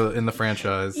character in the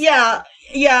franchise. Yeah.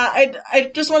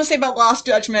 I just want to say about Lost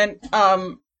Judgment.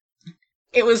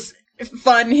 It was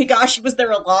fun. Higashi was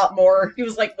there a lot more. He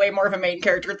was like way more of a main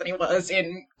character than he was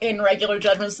in regular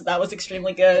Judgment, so that was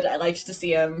extremely good. I liked to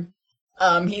see him.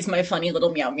 He's my funny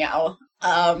little meow meow.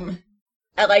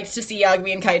 I liked to see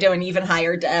Yagami and Kaito in even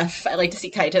higher def. I like to see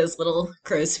Kaito's little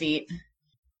crow's feet.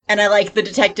 And I like the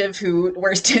detective who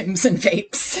wears Timbs and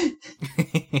vapes.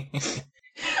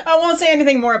 I won't say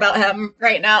anything more about him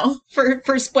right now for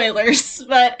spoilers,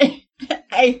 but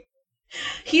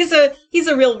he's a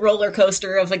real roller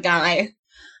coaster of a guy.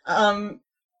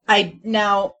 I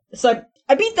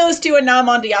beat those two, and now I'm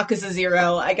on to Yakuza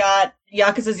 0. I got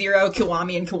Yakuza 0,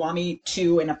 Kiwami, and Kiwami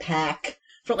 2 in a pack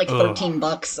for like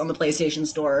 $13 on the PlayStation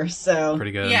Store. So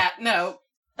Pretty good. Yeah, no.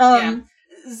 yeah.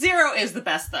 Zero is the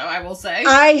best, though, I will say.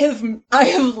 I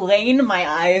have lain my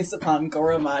eyes upon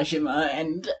Goro Majima,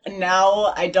 and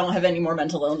now I don't have any more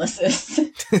mental illnesses.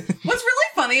 What's really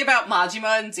funny about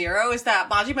Majima and Zero is that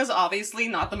Majima's obviously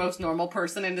not the most normal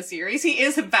person in the series. He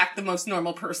is, in fact, the most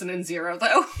normal person in Zero,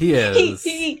 though. He is.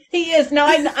 He is. Now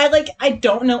I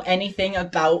don't know anything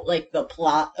about like the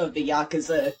plot of the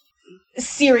Yakuza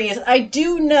series. I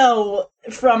do know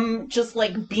from just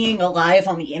like being alive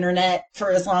on the internet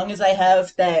for as long as I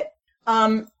have that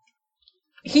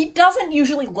he doesn't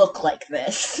usually look like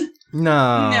this.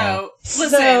 No. Listen,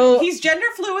 So- he's gender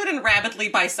fluid and rabidly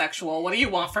bisexual. What do you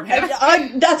want from him?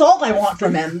 That's all I want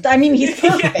from him. I mean, he's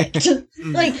perfect.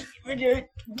 Like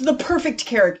the perfect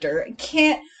character.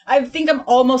 I think I'm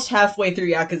almost halfway through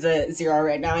Yakuza 0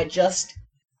 right now.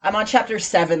 I'm on chapter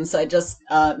 7, so I just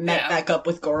met back up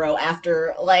with Goro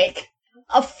after like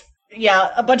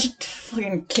a bunch of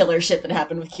fucking killer shit that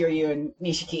happened with Kiryu and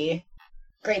Nishiki.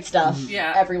 Great stuff.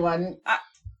 Yeah. Everyone.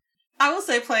 I will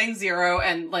say playing Zero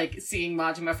and, like, seeing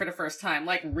Majima for the first time,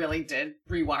 like, really did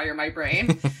rewire my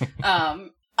brain.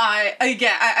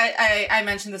 I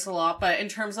mentioned this a lot, but in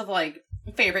terms of, like,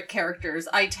 favorite characters,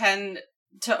 I tend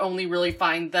to only really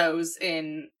find those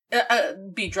be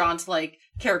drawn to, like,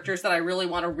 characters that I really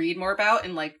want to read more about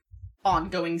in, like,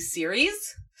 ongoing series.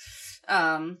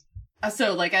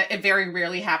 So, like, it very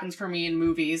rarely happens for me in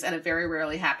movies, and it very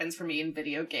rarely happens for me in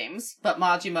video games. But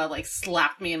Majima, like,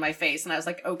 slapped me in my face, and I was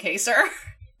like, okay, sir.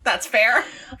 That's fair.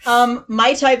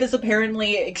 My type is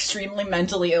apparently extremely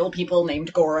mentally ill people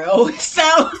named Goro,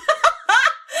 so...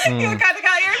 You kind of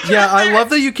got your Yeah, I there. love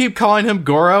that you keep calling him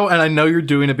Goro, and I know you're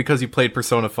doing it because you played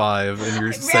Persona 5, and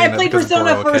you're saying I that played because of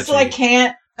Persona Goro first, so I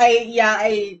Akechi.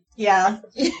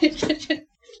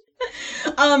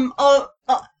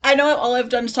 I know all I've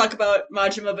done to talk about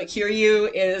Majima, but Kiryu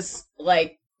is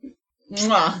like,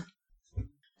 mwah.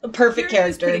 A perfect Kiryu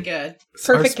is character. pretty good.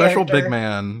 Our Perfect special character. big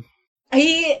man.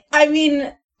 I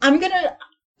mean,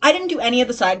 I didn't do any of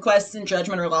the side quests in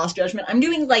Judgment or Lost Judgment. I'm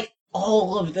doing like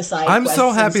all of the side I'm quests. so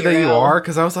in happy that you Zero. are,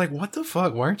 because I was like, what the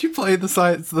fuck? Why aren't you playing the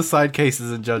side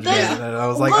cases in Judgment? The- And I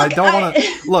was like, Look, I don't want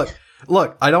to...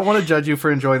 Look, I don't want to judge you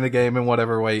for enjoying the game in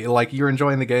whatever way. Like, you're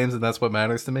enjoying the games, and that's what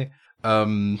matters to me.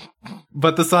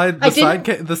 But the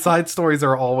side stories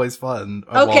are always fun.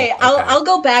 Okay, I'll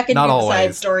go back and Not do the side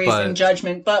always, stories but- in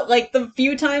Judgment, but like the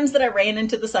few times that I ran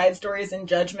into the side stories in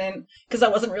Judgment, because I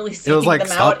wasn't really seeking It was like, them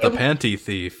stop out. the panty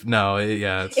thief. No,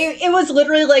 it's... It was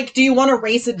literally like, do you want to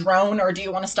race a drone or do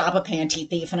you want to stop a panty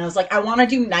thief? And I was like, I want to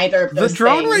do neither of The those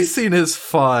drone things. racing is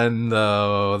fun,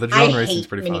 though. The drone I racing's hate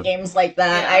pretty mini fun. games like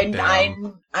that. Yeah.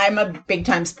 I'm a big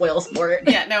time spoil sport.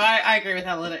 Yeah, no, I agree with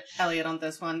Elliot on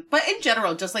this one. But in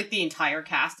general, just like the entire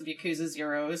cast of Yakuza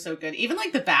 0 is so good. Even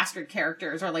like the bastard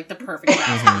characters are like the perfect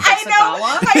bastards. I know.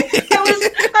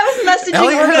 I was messaging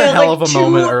Elliot Orga, had a hell like, of a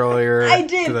moment earlier. I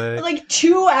did today. like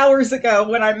 2 hours ago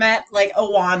when I met like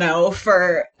Owano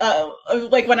for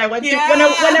like when I went through when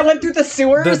I went through the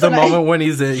sewers. The and moment when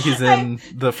he's in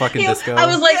the fucking disco. I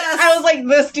was like, Yes.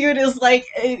 this dude is like,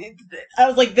 I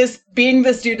was like, this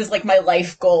dude is like my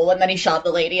life goal. And then he shot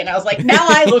the lady, and I was like, now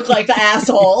I look like the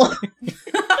asshole.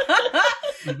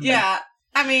 Yeah,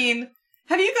 I mean,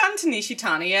 have you gotten to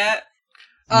Nishitani yet?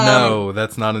 No,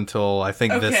 that's not until I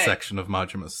think this Okay. section of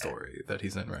Majima's story that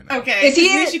he's in right now. Okay, Is he-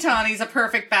 Nishitani's a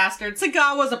perfect bastard.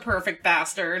 Sagawa's a perfect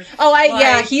bastard. Oh,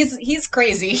 yeah, Like- he's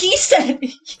crazy. He said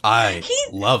I He-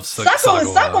 love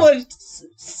Sagawa.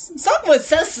 Sakura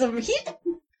says some.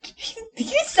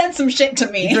 He said some shit to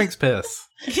me. He drinks piss.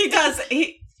 He does.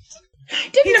 He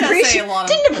Didn't does say a lot of-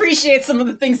 didn't appreciate some of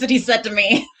the things that he said to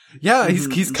me. Yeah,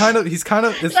 he's kind of it's,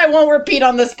 That I won't repeat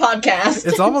on this podcast.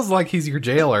 it's almost like he's your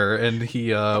jailer and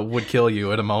he would kill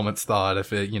you at a moment's thought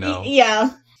if it, Yeah.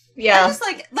 I just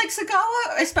like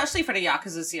Sagawa, especially for the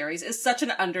Yakuza series, is such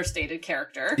an understated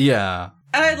character. Yeah.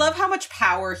 And I love how much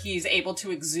power he's able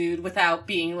to exude without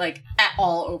being like at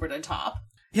all over the top.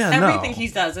 Yeah, Everything no. he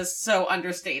does is so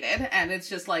understated, and it's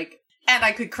just like, and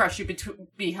I could crush you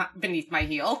beneath my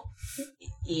heel.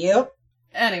 Yep.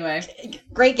 Anyway,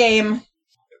 Great game.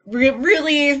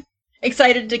 Really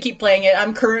excited to keep playing it.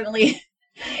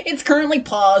 It's currently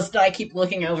paused. I keep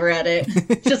looking over at it.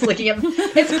 Just looking at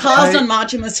it's paused on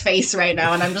Majima's face right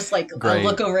now, and I'm just like, Great. I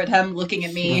look over at him looking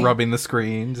at me. Rubbing the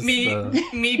screen. Just,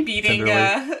 me beating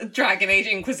tenderly. Dragon Age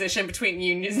Inquisition between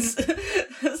unions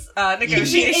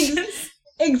negotiations.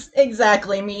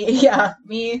 Exactly.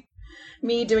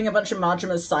 Me doing a bunch of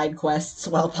Majima's side quests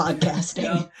while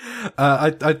podcasting.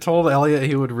 I told Elliot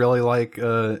he would really like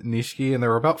Nishiki, and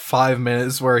there were about 5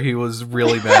 minutes where he was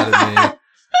really mad at me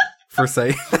for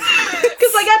saying Because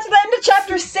I got to the end of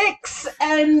chapter 6,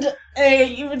 and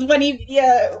when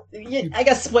I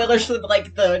guess spoilers for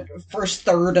like the first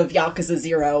third of Yakuza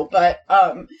 0, but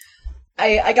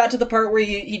I got to the part where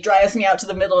he drives me out to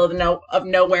the middle of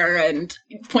nowhere and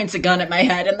points a gun at my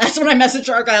head, and that's when I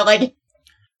messaged Argyle like,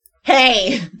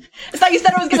 hey, I thought you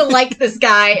said I was gonna like this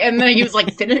guy, and then he was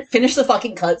like, finish the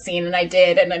fucking cutscene, and I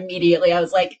did, and immediately I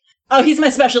was like, oh, he's my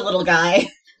special little guy.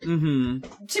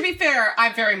 Mm-hmm. To be fair,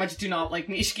 I very much do not like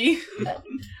Nishiki.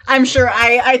 I'm sure,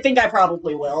 I think I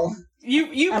probably will.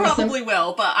 You I'm a probably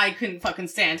will, but I couldn't fucking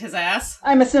stand his ass.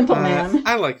 I'm a simple man.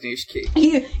 I like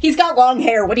Nishiki. He's got long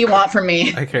hair, what do you want from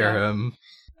me? I care him.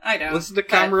 I don't. Listen to but-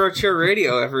 Kamurocho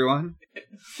Radio, everyone.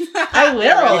 I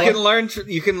will.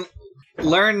 You can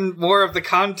learn more of the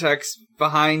context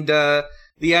behind the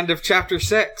end of chapter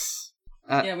 6.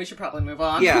 Yeah, we should probably move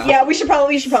on. Yeah. Yeah, we should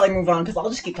probably move on, because I'll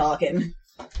just keep talking.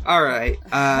 All right.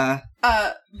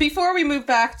 Before we move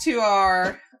back to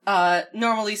our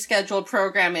normally scheduled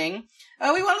programming,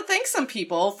 we want to thank some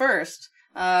people first.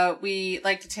 We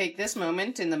like to take this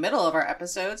moment in the middle of our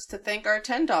episodes to thank our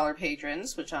 $10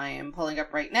 patrons, which I am pulling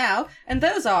up right now. And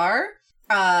those are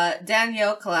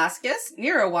Danielle Kalaskis,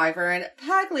 Nero Wyvern,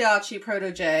 Pagliacci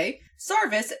Proto-J,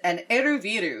 Sarvis, and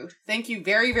Eruviru. Thank you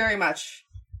very, very much.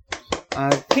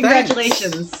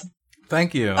 Congratulations.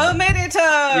 Thank you. Oh,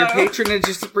 Merito! Your patronage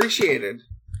is appreciated.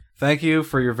 Thank you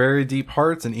for your very deep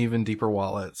hearts and even deeper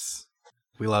wallets.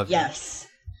 We love you. Yes.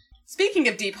 Speaking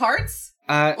of deep hearts,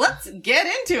 let's get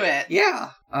into it.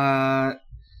 Yeah.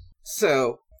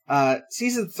 So,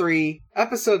 Season 3,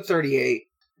 Episode 38,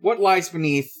 What Lies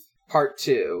Beneath, Part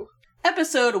 2.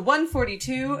 Episode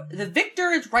 142, The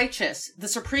Victor is Righteous, The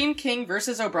Supreme King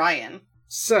versus O'Brien.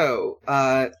 So,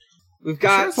 we've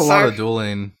There's got a lot of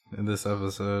dueling in this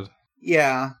episode.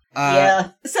 Yeah.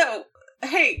 Yeah. So,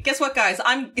 hey, guess what, guys?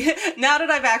 I'm now that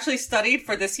I've actually studied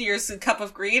for this year's Cup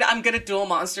of Greed, I'm good at duel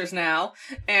monsters now,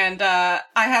 and I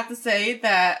have to say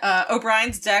that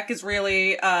O'Brien's deck is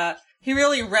really he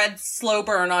really read slow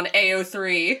burn on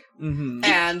AO3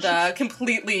 and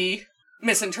completely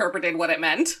misinterpreted what it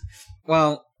meant.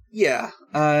 Well, yeah.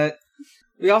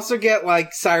 We also get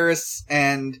like Cyrus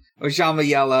and Ojama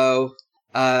Yellow.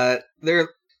 They're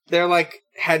like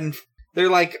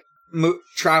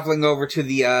traveling over to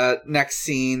the next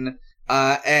scene,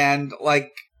 and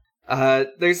like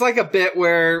there's like a bit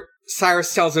where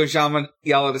Cyrus tells Ojama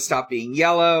Yellow to stop being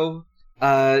yellow.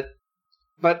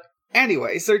 But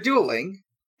anyways, they're dueling,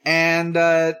 and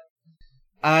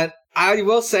I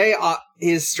will say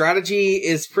his strategy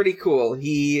is pretty cool.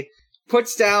 He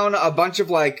puts down a bunch of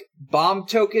like bomb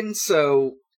tokens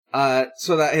so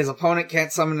that his opponent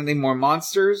can't summon any more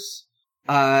monsters.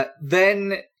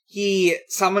 Then he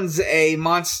summons a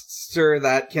monster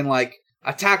that can like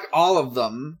attack all of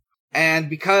them, and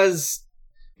because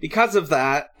of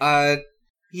that,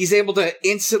 he's able to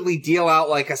instantly deal out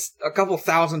like a couple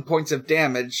thousand points of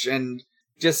damage and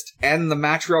just end the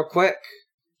match real quick.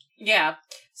 Yeah.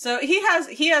 So he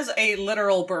has a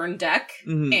literal burn deck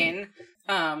in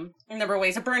a number of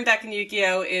ways. A burn deck in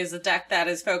Yu-Gi-Oh! Is a deck that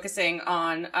is focusing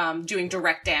on doing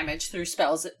direct damage through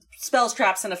spells,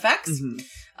 traps, and effects.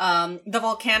 The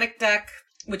Volcanic deck,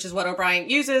 which is what O'Brien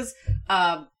uses,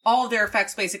 all of their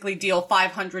effects basically deal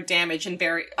 500 damage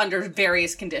under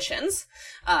various conditions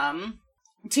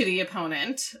to the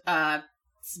opponent.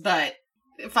 But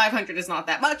 500 is not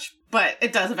that much, but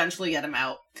it does eventually get him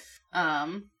out.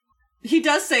 He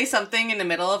does say something in the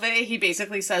middle of it. He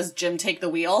basically says, "Jim, take the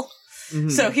wheel."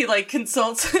 So he like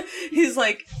consults. He's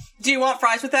like, "Do you want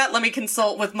fries with that? Let me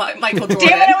consult with Michael Jordan."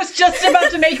 Damn it, I was just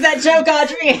about to make that joke,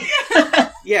 Audrey.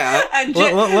 Yeah. And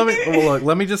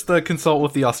Let me just consult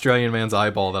with the Australian man's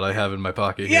eyeball that I have in my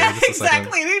pocket here. yeah, Just a second.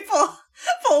 exactly. And he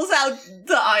pulls out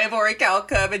the Eye of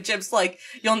Orichalcum, and Jim's like,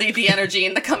 "You'll need the energy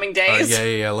in the coming days."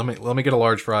 Yeah. Let me get a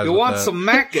large fries. You with want that. some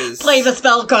macas? Play the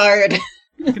spell card.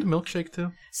 Get a milkshake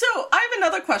too. So I have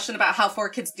another question about how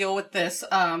 4Kids deal with this,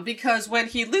 because when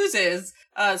he loses,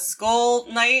 Skull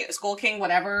King,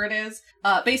 whatever it is,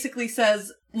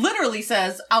 literally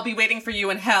says, "I'll be waiting for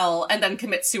you in hell," and then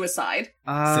commits suicide.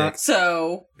 Sick.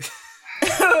 So,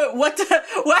 what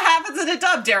happens in a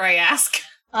dub, dare I ask?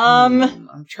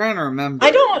 I'm trying to remember.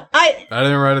 I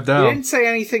didn't write it He down. didn't say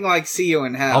anything like "see you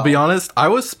in hell." I'll be honest, I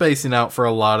was spacing out for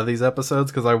a lot of these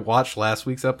episodes because I watched last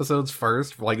week's episodes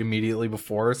first, like immediately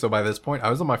before. So by this point, I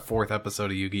was on my 4th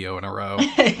episode of Yu-Gi-Oh! In a row.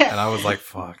 And I was like,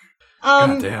 fuck.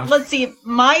 Goddamn. Let's see.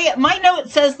 My note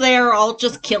says they are all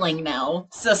just killing now,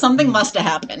 so something must have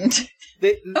happened.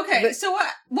 Okay, so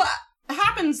what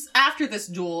happens after this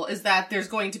duel is that there's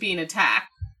going to be an attack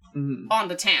on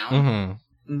the town.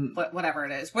 Whatever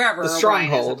it is, wherever The O'Brien is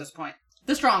stronghold. at this point.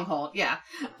 The stronghold, yeah.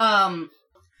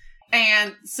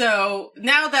 And so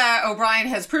now that O'Brien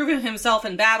has proven himself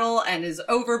in battle and is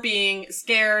over being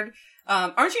scared,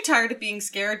 aren't you tired of being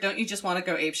scared? Don't you just want to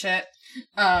go apeshit?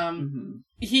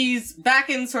 He's back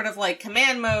in sort of like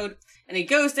command mode, and he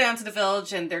goes down to the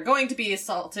village, and they're going to be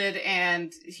assaulted,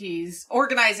 and he's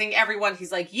organizing everyone.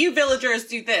 He's like, "You villagers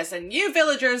do this, and you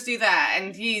villagers do that,"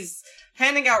 and he's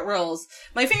handing out rules.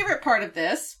 My favorite part of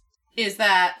this is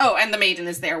that, and the maiden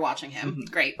is there watching him.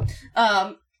 Great.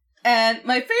 And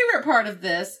my favorite part of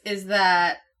this is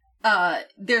that,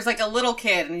 there's like a little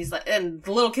kid, and he's like, and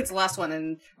the little kid's the last one,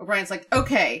 and O'Brien's like,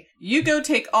 "Okay, you go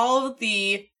take all of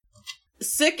the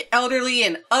sick, elderly,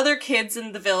 and other kids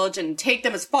in the village and take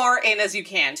them as far in as you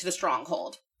can to the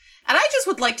stronghold." And I just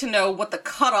would like to know what the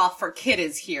cutoff for kid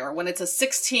is here when it's a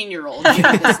 16-year-old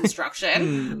giving this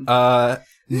instruction.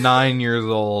 9 years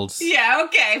old. Yeah,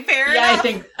 okay, fair Yeah, enough.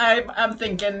 I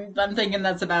think I'm thinking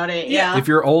that's about it. Yeah. If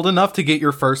you're old enough to get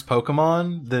your first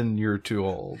Pokemon, then you're too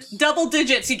old. Double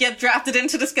digits, you get drafted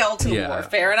into the Skeleton Yeah. War.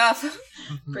 Fair enough.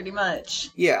 Pretty much.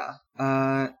 Yeah.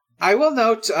 I will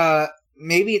note,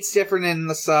 maybe it's different in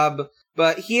the sub,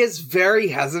 but he is very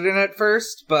hesitant at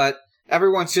first, but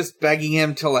everyone's just begging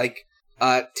him to, like,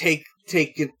 take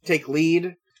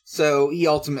lead, so he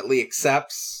ultimately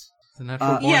accepts. The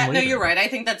natural born Yeah, no, leader. you're right. I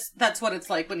think that's what it's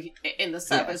like when in the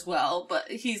sub Yeah. as well.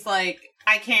 But he's like,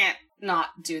 "I can't not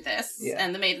do this," Yeah.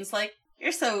 and the maiden's like,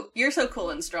 "You're so cool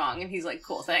and strong," and he's like,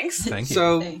 "Cool, thanks." Thank you.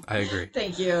 So, I agree.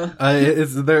 Thank you.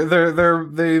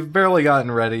 They've barely gotten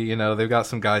ready. You know, they've got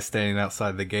some guys standing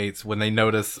outside the gates when they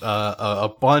notice a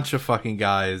bunch of fucking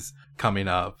guys coming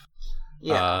up.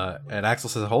 yeah. And Axel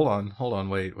says, "Hold on,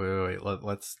 wait.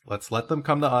 Let's let them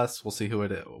come to us. We'll see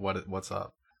what's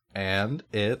up." And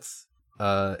it's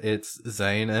it's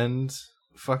Zane and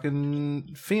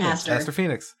fucking Phoenix, Aster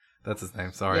Phoenix. That's his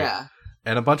name. Sorry. Yeah.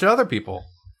 And a bunch of other people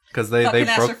because they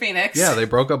Aster broke. Phoenix. Yeah, they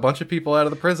broke a bunch of people out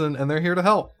of the prison, and they're here to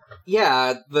help.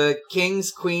 Yeah, the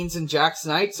kings, queens, and Jack's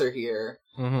knights are here.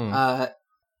 Mm-hmm.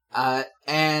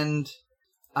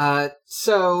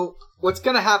 So what's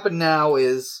gonna happen now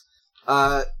is,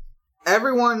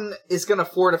 everyone is gonna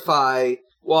fortify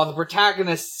while the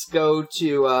protagonists go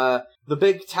to, the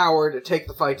big tower to take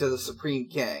the fight to the Supreme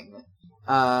King.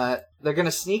 They're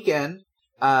gonna sneak in.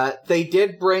 They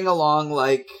did bring along,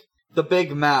 like, the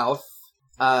Big Mouth,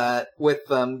 with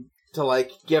them to,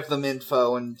 like, give them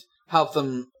info and help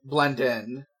them blend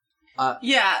in.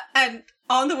 Yeah, and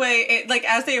on the way,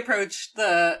 as they approach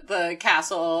the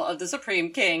castle of the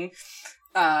Supreme King,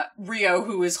 Rio,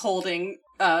 who is holding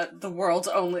the world's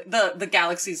only, the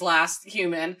galaxy's last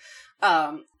human,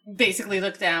 basically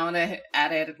look down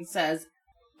at it and says,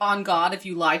 "On God, if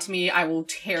you lie to me, I will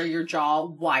tear your jaw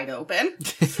wide open."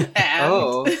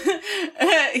 And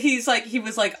he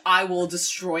was like, "I will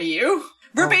destroy you."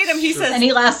 Verbatim, he says. And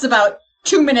he lasts about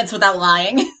 2 minutes without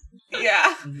lying.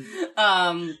 Yeah.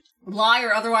 Lie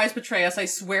or otherwise betray us, I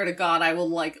swear to God, I will,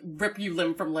 like, rip you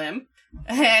limb from limb.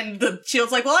 And the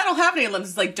shield's like, well, I don't have any limbs.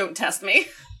 It's like, don't test me.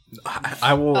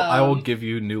 I will give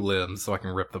you new limbs so I can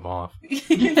rip them off.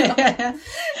 I'm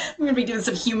gonna be doing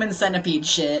some human centipede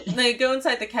shit. They go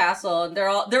inside the castle, and they're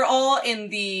all in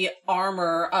the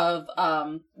armor of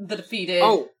the defeated.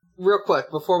 Oh, real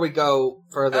quick, before we go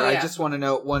further, Oh, yeah. I just want to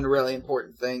note one really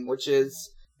important thing, which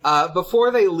is, before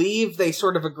they leave, they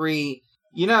sort of agree,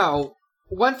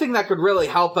 one thing that could really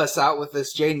help us out with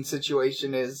this Jaden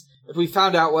situation is if we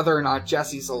found out whether or not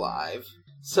Jesse's alive.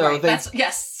 So right,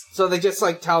 yes. So they just,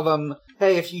 like, tell them,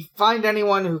 hey, if you find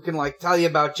anyone who can, like, tell you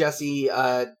about Jesse,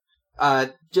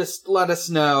 just let us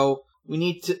know. We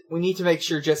need to make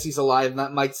sure Jesse's alive, and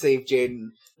that might save Jaden.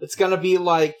 It's gonna be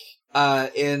like,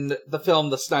 in the film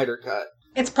The Snyder Cut.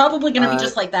 It's probably gonna be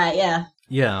just like that, yeah.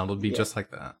 Yeah, it'll be just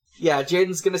like that. Yeah,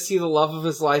 Jaden's gonna see the love of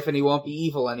his life, and he won't be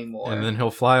evil anymore. And then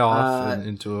he'll fly off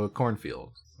into a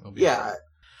cornfield. Yeah. Great.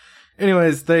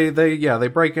 Anyways, they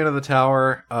break into the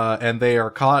tower, and they are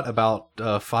caught about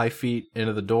 5 feet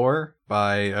into the door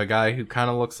by a guy who kind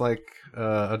of looks like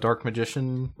a dark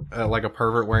magician, like a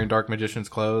pervert wearing dark magician's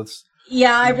clothes.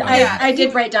 Yeah, I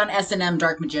did write down S&M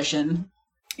Dark Magician.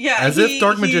 Yeah, As if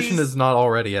Dark Magician is not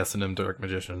already S&M Dark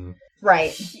Magician.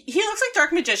 Right. He looks like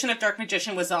Dark Magician if Dark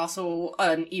Magician was also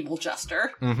an evil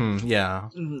jester. Mm-hmm, yeah.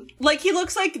 Like, he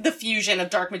looks like the fusion of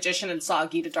Dark Magician and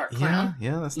Soggy the Dark Clown.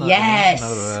 Yeah, that's not, Yes!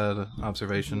 not a bad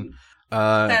observation.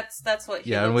 That's what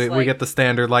he yeah, looks and like. we get the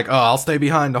standard, like, oh, I'll stay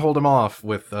behind to hold him off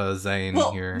with Zane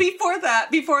Well, here.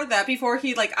 before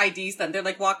he, like, IDs them, they're,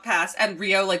 like, walk past, and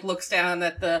Rio, like, looks down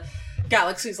at the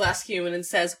galaxy's last human and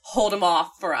says, hold him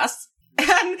off for us.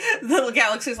 And the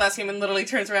galaxy's last human literally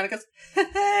turns around and goes,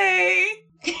 hey!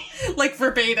 Like,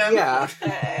 verbatim. Yeah.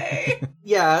 Hey.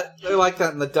 Yeah, I like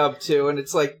that in the dub, too, and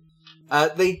it's like,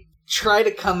 they try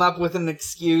to come up with an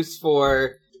excuse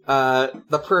for,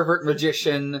 the pervert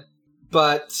magician,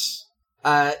 but,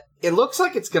 it looks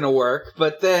like it's gonna work,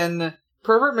 but then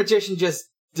pervert magician just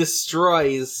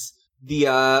destroys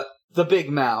the Big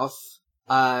Mouth,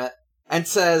 and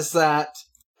says that,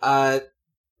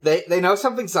 they know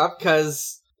something's up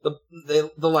because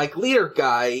the like leader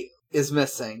guy is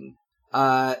missing,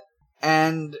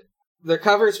 and their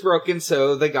cover's broken,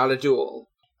 so they got a duel.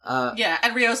 Yeah,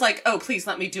 and Rio's like, oh, please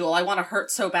let me duel. I want to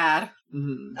hurt so bad.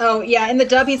 Mm-hmm. Oh, yeah, in the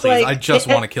dub he's Please, like... I just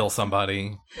want to kill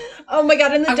somebody. Oh my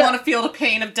god, in the I dub... want to feel the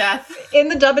pain of death. In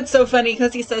the dub it's so funny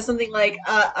because he says something like,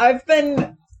 I've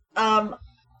been...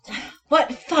 What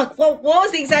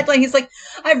was the exact line? He's like,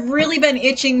 I've really been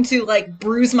itching to, like,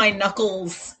 bruise my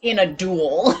knuckles in a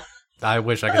duel. I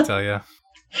wish I could tell you.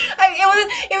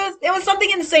 It was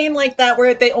something insane like that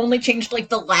where they only changed, like,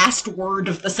 the last word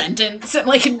of the sentence and,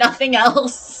 like, nothing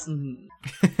else.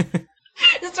 Mm-hmm.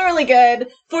 It's really good.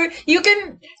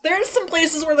 There's some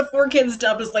places where the 4Kids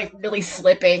dub is, like, really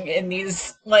slipping in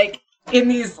these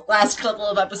last couple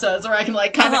of episodes where I can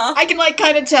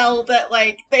kind of tell that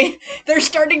like they're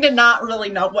starting to not really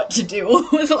know what to do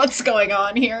with what's going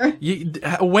on here.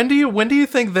 When do you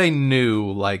think they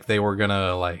knew like they were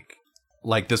gonna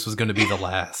like this was gonna be the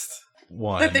last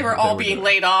one? That they were all being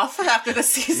laid off after the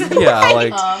season. Yeah,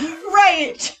 like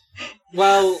right.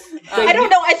 Well, I don't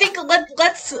know. I think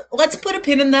let's put a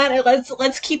pin in that. And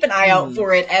let's keep an eye out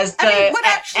for it as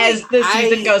the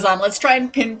season goes on. Let's try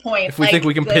and pinpoint. If we think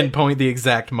we can pinpoint the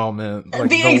exact moment, like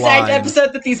the exact line.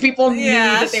 episode that these people knew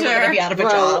that they were going to be out of a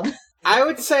job. I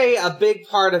would say a big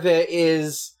part of it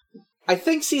is I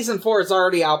think season 4 is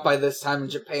already out by this time in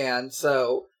Japan,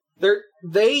 so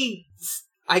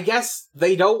I guess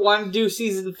they don't want to do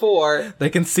season 4. They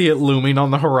can see it looming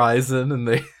on the horizon, and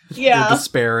they're Yeah.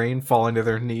 despairing, falling to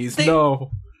their knees.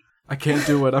 No, I can't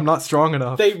do it. I'm not strong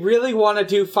enough. They really want to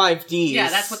do 5Ds. Yeah,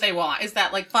 that's what they want. Is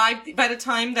that like 5 by the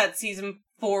time that season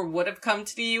 4 would have come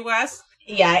to the US?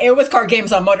 Yeah, it was card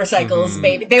games on motorcycles,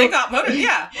 baby. They got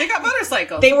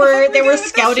motorcycles. They What the were fuck they are were doing with this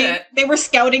scouting shit? they were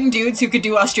scouting dudes who could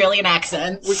do Australian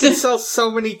accents. We can sell so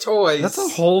many toys. That's a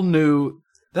whole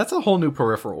new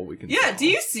peripheral we can Yeah, sell. do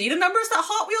you see the numbers that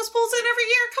Hot Wheels pulls in every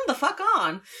year? Come the fuck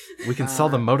on. We can sell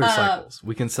the motorcycles.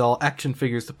 We can sell action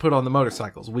figures to put on the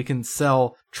motorcycles. We can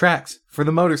sell tracks for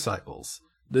the motorcycles.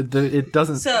 It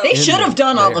doesn't. So- They end should have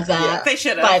done all of there. that. Yeah. They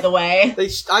should have. By the way.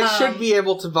 I should be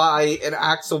able to buy an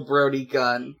Axel Brody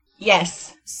gun.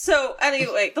 Yes. So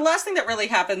anyway, the last thing that really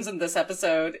happens in this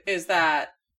episode is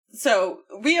that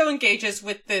Rio engages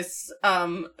with this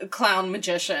clown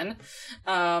magician.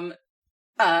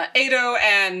 Ado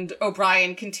and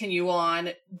O'Brien continue on.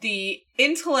 The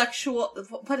intellectual,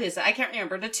 what is it? I can't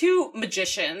remember. The two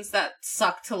magicians that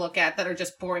suck to look at, that are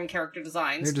just boring character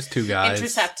designs. They're just two guys.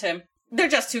 Intercept him. They're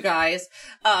just two guys.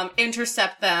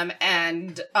 Intercept them,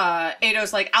 and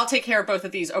Ado's like, I'll take care of both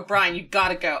of these. O'Brien, you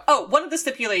gotta go. Oh, one of the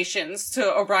stipulations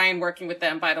to O'Brien working with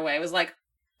them, by the way, was like,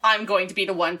 I'm going to be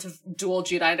the one to duel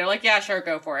Judai. They're like, yeah, sure,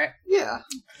 go for it. Yeah.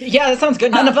 Yeah, that sounds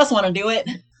good. None of us want to do it.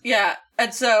 Yeah,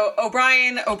 and so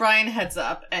O'Brien heads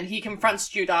up, and he confronts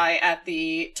Judai at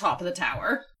the top of the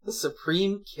tower. The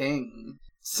Supreme King.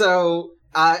 So,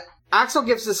 Axel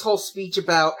gives this whole speech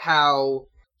about how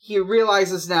he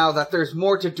realizes now that there's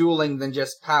more to dueling than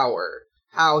just power.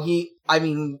 How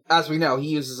as we know, he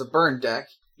uses a burn deck.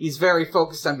 He's very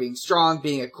focused on being strong,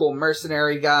 being a cool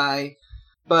mercenary guy.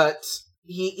 But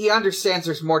he understands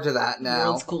there's more to that now.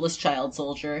 World's coolest child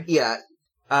soldier. Yeah.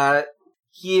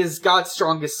 He is God's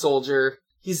strongest soldier.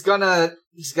 He's gonna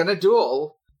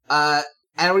duel.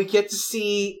 And we get to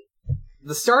see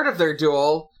the start of their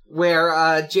duel, where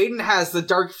Jaden has the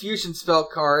Dark Fusion spell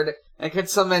card and can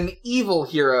summon evil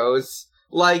heroes,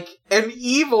 like an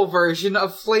evil version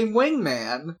of Flame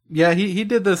Wingman. Yeah, he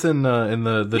did this in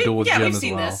the duel with Jim we've as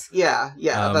seen well. this. Yeah,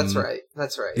 that's right.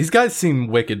 That's right. These guys seem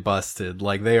wicked busted.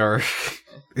 Like they are.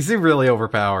 They seem really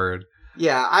overpowered.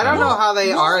 Yeah, I don't know how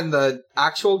they are in the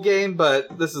actual game,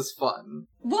 but this is fun.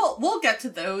 We'll get to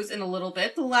those in a little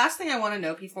bit. The last thing I want to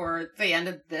note before the end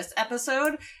of this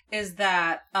episode is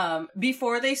that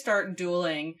before they start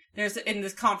dueling, there's in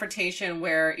this confrontation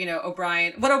where,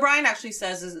 what O'Brien actually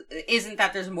says isn't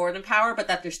that there's more than power, but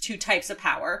that there's two types of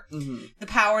power. Mm-hmm. The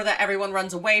power that everyone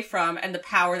runs away from and the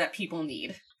power that people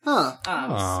need.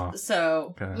 Huh.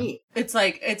 So Okay. it's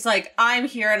like I'm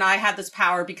here and I have this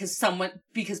power because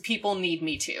people need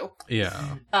me to.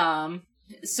 Yeah.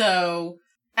 So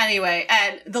anyway,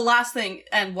 and the last thing,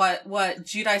 and what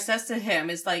Judai says to him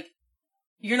is like,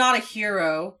 you're not a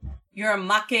hero, you're a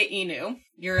make inu.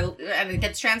 And it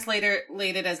gets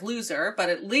translated as loser, but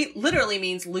it literally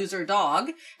means loser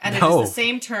dog, and it is the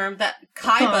same term that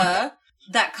Kaiba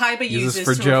uses to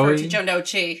refer to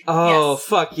Jonochi. Oh, Yes.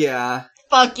 fuck yeah.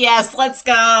 Fuck yes, let's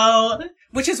go.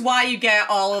 Which is why you get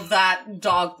all of that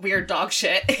weird dog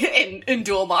shit in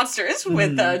Duel Monsters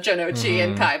with Jonochi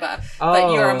and Kaiba.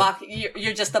 But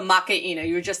you're just a make inu.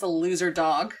 You're just a loser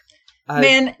dog.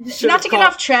 Man, not to get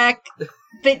off track,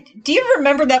 but do you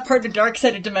remember that part of Dark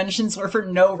Side of Dimensions where for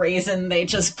no reason they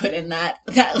just put in that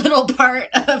little part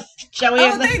of Joey?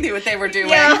 Oh, they knew what they were doing.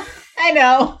 Yeah, I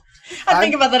know. I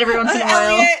think about that every once in a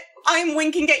while. Elliot, I'm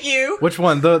winking at you. Which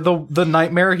one? The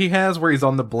nightmare he has where he's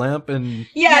on the blimp and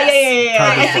Yeah.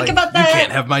 I think like, about that. You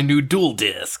can't have my new dual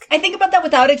disc. I think about that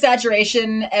without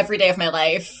exaggeration every day of my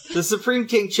life. The Supreme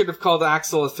King should have called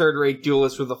Axel a third-rate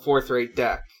duelist with a fourth-rate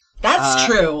deck. That's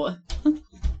true.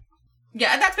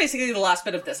 Yeah, and that's basically the last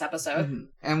bit of this episode. Mm-hmm.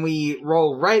 And we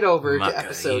roll right over to Macaino.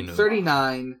 episode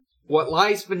 39, What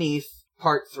Lies Beneath,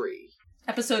 Part 3.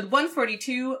 Episode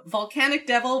 142, Volcanic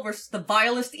Devil versus the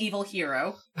Vilest Evil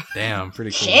Hero. Damn,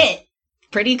 pretty cool. Shit.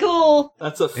 Pretty cool.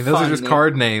 That's a I mean, those are just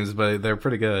card names, but they're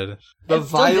pretty good. The It's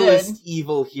still vilest good.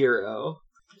 evil hero.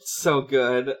 So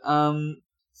good.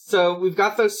 So we've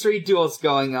got those three duels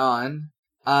going on.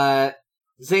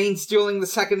 Zane's dueling the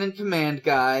second in command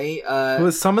guy. Who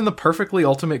has summoned the perfectly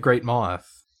ultimate Great Moth.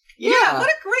 Yeah, what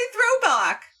a great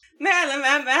throwback! Man,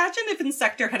 imagine if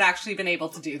Insector had actually been able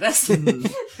to do this.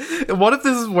 What if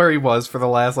this is where he was for the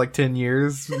last, 10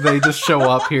 years? They just show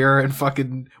up here and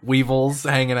fucking Weevil's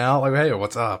hanging out. Like, hey,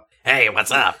 what's up? Hey,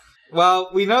 what's up? Well,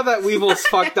 we know that Weevil's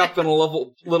fucked up and a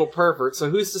little pervert,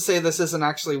 so who's to say this isn't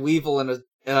actually Weevil in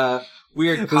a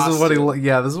weird costume? This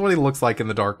is what he looks like in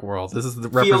the dark world. This is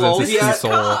represents his old true yet?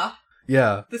 soul. Ka.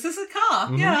 Yeah. This is a Ka,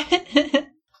 Mhm. yeah.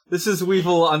 This is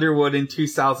Weevil Underwood in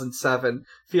 2007.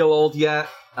 Feel old yet?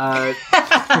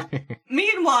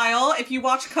 Meanwhile, if you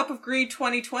watch Cup of Greed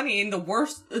 2020 and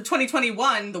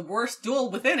 2021, the worst duel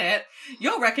within it,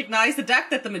 you'll recognize the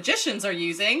deck that the magicians are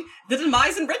using, the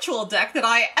Demise and Ritual deck that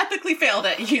I epically failed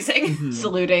at using.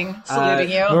 Saluting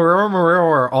you.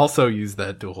 Maror also used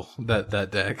that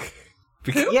deck.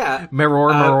 Yeah.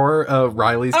 Maror,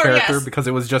 Riley's character, yes. because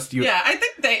it was just you. Yeah, I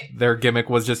think their gimmick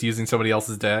was just using somebody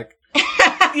else's deck.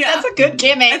 Yeah, that's a good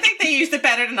gimmick. I think they used it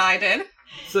better than I did.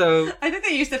 So I think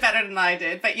they used it better than I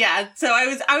did, but yeah. So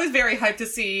I was very hyped to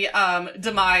see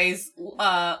Demise,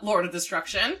 Lord of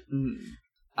Destruction.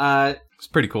 It's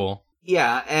pretty cool.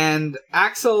 Yeah, and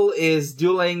Axel is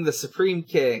dueling the Supreme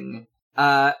King.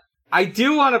 I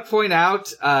do want to point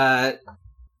out,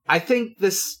 I think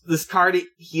this card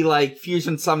he like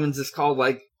fusion summons is called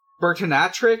like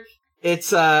Bertanatric.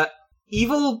 It's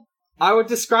evil. I would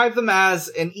describe them as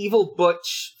an evil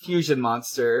butch fusion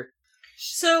monster.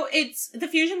 So it's the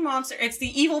fusion monster. It's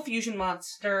the evil fusion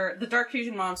monster, the dark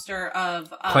fusion monster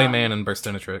of Clayman and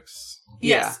Burstinatrix.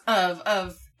 Yes,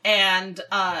 and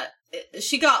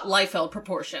she got Liefeld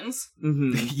proportions.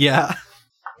 Mm-hmm. Yeah.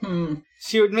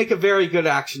 She would make a very good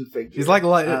action figure. He's like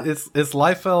it's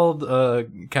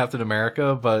Liefeld, Captain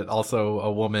America, but also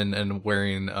a woman and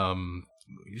wearing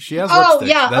she has lipstick.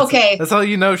 Yeah, okay. That's how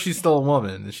you know she's still a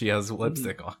woman. She has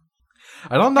lipstick on.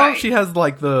 I don't know if she has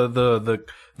like the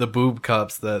boob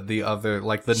cups that the other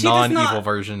like the non-evil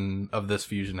version of this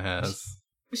fusion has.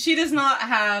 She does not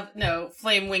have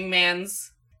Flame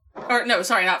Wingman's, or no,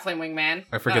 sorry, not Flame Wingman.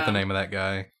 I forget the name of that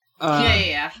guy.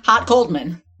 Yeah. Hot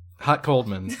Coldman. Hot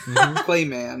Coldman. Mm-hmm.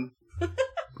 Clayman.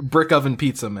 Brick Oven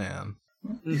Pizza Man.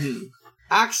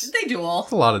 Mm-hmm. They duel.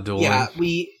 It's a lot of dueling. Yeah,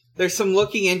 there's some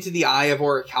looking into the eye of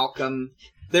Orichalcum.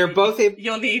 They're both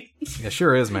You'll need. Yeah,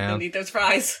 sure is, man. You'll need those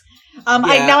fries.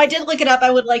 I did look it up.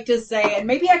 I would like to say, and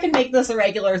maybe I can make this a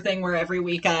regular thing where every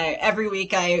week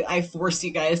I force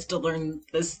you guys to learn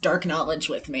this dark knowledge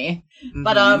with me. Mm-hmm.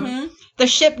 But the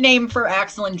ship name for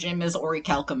Axel and Jim is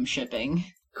Orichalcum Shipping.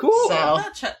 Cool. So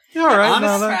Yeah, all right.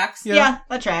 Honest No, tracks. yeah,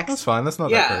 that tracks. That's fine. That's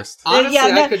not Yeah. that cursed.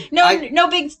 Honestly,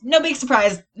 no big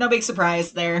surprise. No big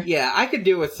surprise there. Yeah, I could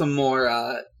do with some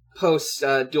more post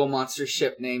Duel Monster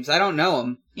ship names. I don't know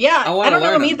them. Yeah, I don't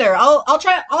know them them. either. I'll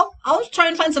try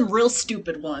and find some real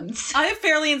stupid ones. I have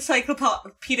fairly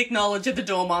encyclopedic knowledge of the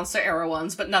Duel Monster era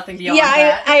ones, but nothing beyond Yeah,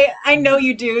 that. I know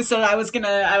you do. So I was gonna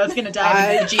dive into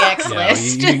the GX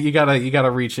list. You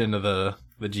gotta reach into the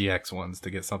GX ones to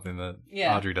get something that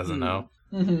Audrey doesn't know.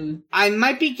 Mm-hmm. I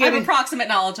might be I have getting. approximate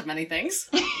knowledge of many things.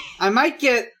 I might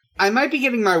be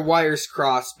getting my wires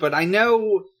crossed, but I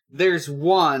know there's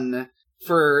one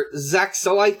for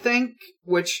Zexel, I think,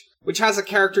 which has a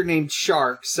character named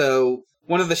Shark. So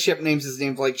one of the ship names is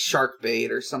named like Sharkbait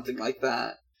or something like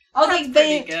that. Oh, That's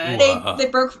they pretty good. they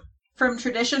broke from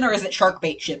tradition, or is it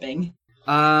Sharkbait shipping?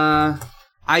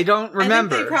 I don't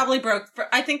remember. I think they probably broke.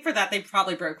 I think for that they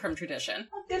probably broke from tradition.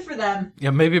 Oh, good for them. Yeah,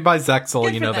 maybe by Zexel,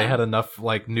 Good they for them. had enough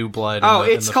like new blood. Oh, in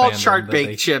the, it's in the called fandom that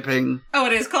Sharkbait shipping. Oh,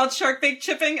 it is called Sharkbait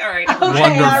Chipping? Alright. Okay,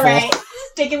 Wonderful. all right.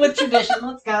 Sticking with tradition.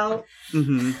 Let's go.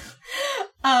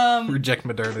 Mm-hmm. Reject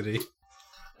modernity.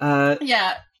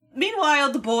 Yeah.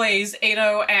 Meanwhile, the boys,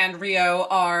 Ado and Rio,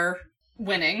 are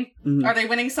winning. Mhm. Are they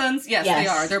winning, sons? Yes, Yes. they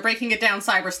are. They're breaking it down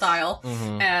cyber style.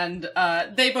 Mhm.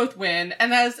 And they both win.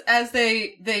 And as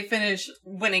they finish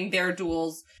winning their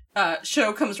duels,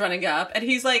 Sho comes running up, and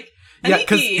he's like, Yeah,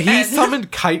 because Aniki, he and-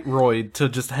 summoned Kite Royd to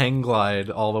just hang glide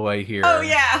all the way here. Oh,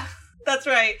 yeah. That's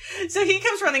right. So he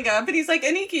comes running up, and he's like,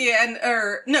 Aniki,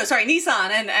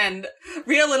 Nissan, and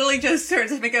Rio literally just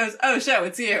turns to him and goes, oh, Sho,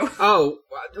 it's you. Oh,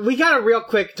 we gotta real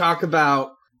quick talk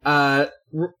about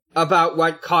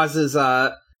what causes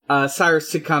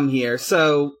Cyrus to come here.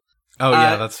 So Oh,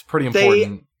 yeah, that's pretty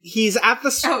important. he's at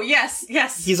the Oh,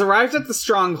 yes. he's arrived at the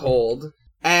stronghold,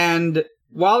 and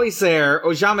while he's there,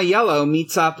 Ojama Yellow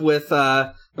meets up with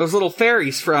those little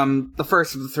fairies from the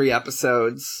first of the 3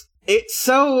 episodes. It's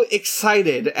so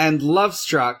excited and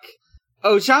love-struck.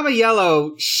 Ojama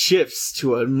Yellow shifts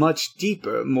to a much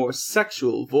deeper, more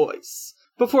sexual voice.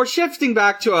 Before shifting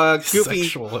back to a goofy...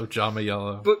 Sexual Ojama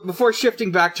Yellow. Before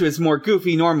shifting back to his more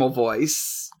goofy, normal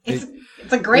voice. It's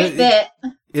a great bit.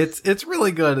 It's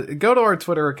really good. Go to our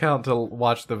Twitter account to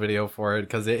watch the video for it,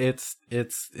 because it's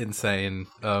insane.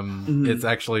 It's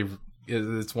actually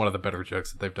it's one of the better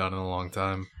jokes that they've done in a long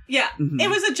time. Yeah. It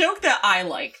was a joke that I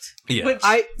liked, Yeah. which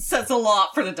says a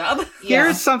lot for the dub.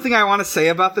 Here's something I want to say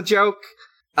about the joke.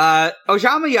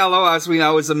 Ojama Yellow, as we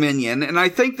know, is a minion, and I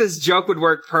think this joke would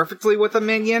work perfectly with a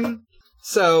minion.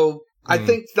 So I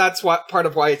think that's part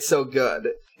of why it's so good.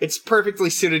 It's perfectly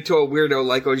suited to a weirdo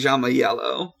like Ojama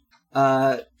Yellow.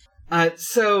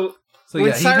 So So when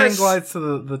yeah, he Cyrus- hang glides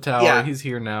to the tower. Yeah. He's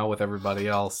here now with everybody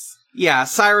else. yeah,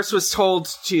 Cyrus was told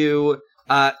to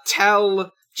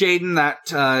tell Jaden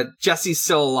that Jesse's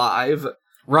still alive.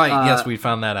 Right, yes, we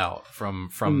found that out from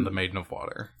the Maiden of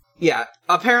Water. Yeah,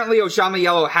 apparently Ojama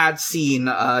Yellow had seen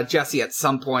Jesse at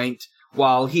some point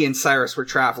while he and Cyrus were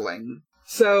traveling.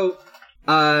 So,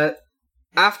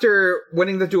 after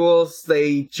winning the duels,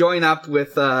 they join up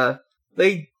with,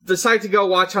 they decide to go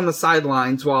watch on the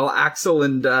sidelines while Axel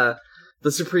and the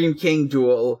Supreme King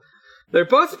duel. They're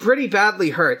both pretty badly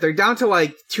hurt. They're down to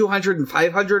like 200 and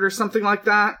 500 or something like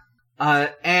that.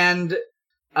 And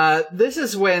this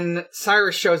is when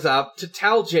Cyrus shows up to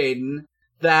tell Jaden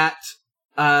that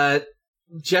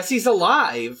Jesse's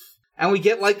alive. And we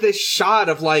get like this shot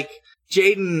of like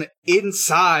Jaden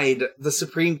inside the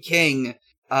Supreme King,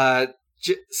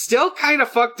 still kind of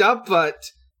fucked up, but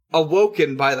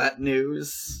awoken by that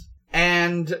news.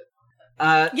 And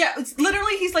Yeah, it's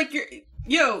literally he's like,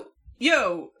 yo,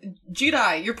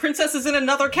 Jedi, your princess is in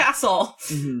another castle.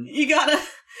 mhm. You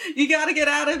gotta get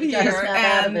out of You gotta here.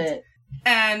 snap out of it.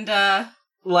 And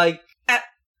like,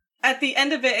 at the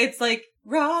end of it, it's like,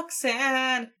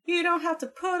 Roxanne, you don't have to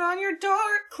put on your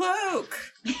dark cloak.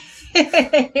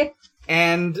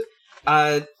 and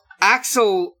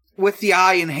Axel with the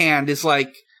eye in hand is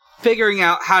like figuring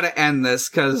out how to end this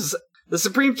because the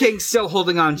Supreme King's still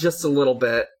holding on just a little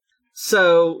bit.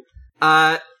 So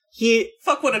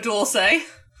Fuck what a duel say.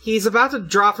 he's about to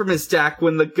draw from his deck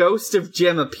when the ghost of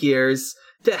Jim appears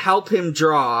to help him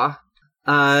draw.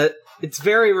 It's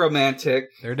very romantic.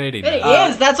 They're dating It now.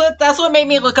 is. That's what made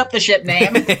me look up the ship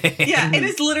name. Yeah, it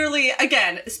is literally,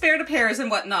 again, spare to pairs and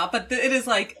whatnot, but it is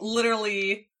like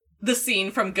literally the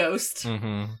scene from Ghost.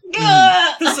 Mm-hmm.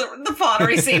 Ugh. The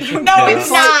pottery scene from No, Ghost.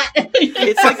 it's not.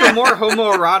 It's like the more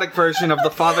homoerotic version of the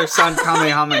father-son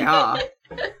Kamehameha.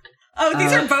 Oh,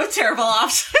 these are both terrible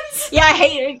options. Yeah, I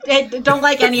hate it. Don't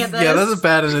like any of this. Yeah, that's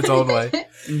bad in its own way.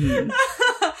 Mhm.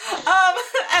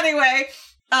 Anyway,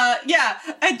 yeah,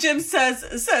 and Jim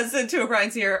says into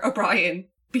O'Brien's ear, O'Brien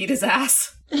beat his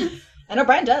ass. And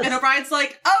O'Brien does. And O'Brien's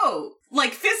like, oh,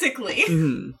 like physically.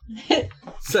 Mhm.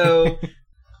 So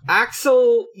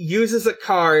Axel uses a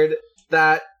card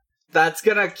that's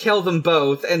gonna kill them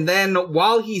both, and then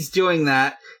while he's doing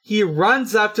that, he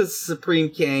runs up to the Supreme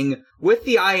King with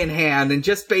the eye in hand and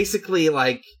just basically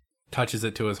like, Touches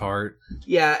it to his heart.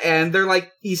 yeah, and they're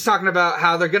like, he's talking about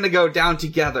how they're gonna go down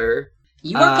together.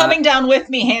 You are coming down with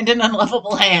me, hand in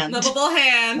unlovable hand. Lovable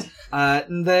hand.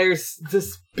 And there's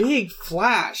this big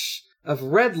flash of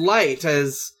red light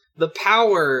as the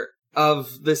power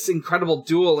of this incredible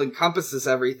duel encompasses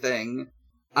everything.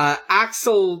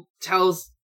 Axel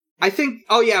tells, I think,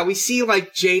 oh yeah, we see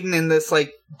like Jaden in this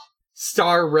like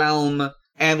star realm,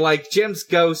 and like Jim's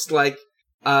ghost like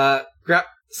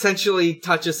essentially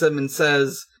touches him and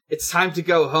says, "It's time to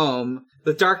go home.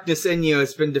 The darkness in you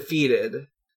has been defeated."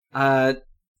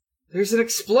 There's an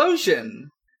explosion,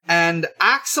 and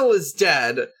Axel is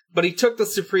dead, but he took the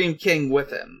Supreme King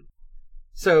with him.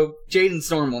 So Jaden's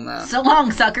normal now. So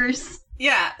long, suckers.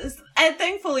 Yeah, and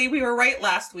thankfully we were right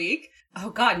last week. Oh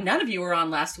god, none of you were on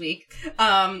last week.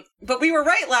 But we were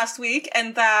right last week,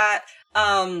 and that,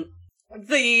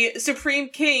 the Supreme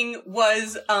King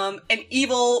was, an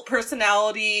evil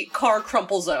personality car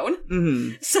crumple zone.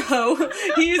 Mm-hmm. So,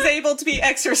 he is able to be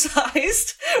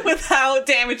exorcised without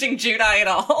damaging Judai at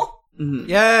all. Mm-hmm.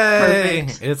 Yay!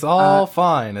 Perfect. It's all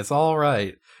fine. It's all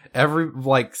right.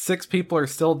 6 people are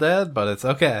still dead, but it's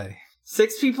okay.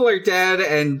 6 people are dead,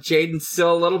 and Jaden's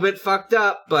still a little bit fucked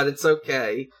up, but it's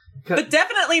okay. But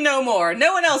definitely no more.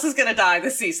 No one else is gonna die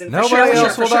this season. For Nobody sure,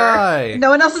 else for will sure. die. No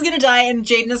one else is gonna die, and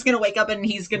Jaden is gonna wake up and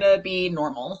he's gonna be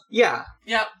normal. Yeah.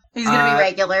 Yep. He's gonna Uh, be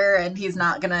regular, and he's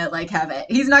not gonna like have it.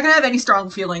 He's not gonna have any strong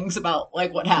feelings about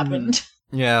like what happened.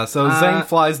 Yeah, so Zane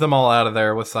flies them all out of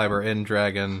there with Cyber and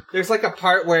Dragon. There's like a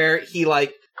part where he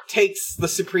like takes the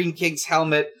Supreme King's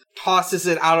helmet, tosses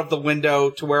it out of the window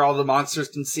to where all the monsters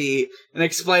can see, and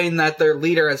explain that their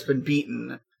leader has been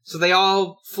beaten. So they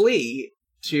all flee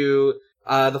to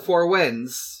the Four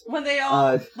Winds. When they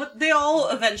all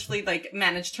eventually like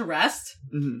manage to rest,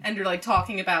 Mhm. and you're like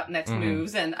talking about next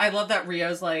moves, and I love that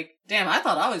Rio's like, damn, I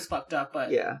thought I was fucked up, but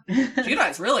Yeah.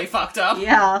 Judai's really fucked up.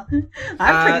 Yeah,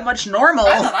 I'm pretty much normal.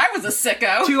 I thought I was a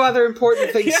sicko. 2 other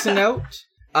important things Yeah. to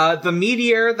note. The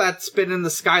meteor that's been in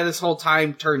the sky this whole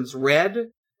time turns red,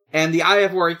 and the Eye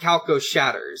of Orichalco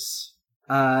shatters.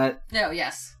 No,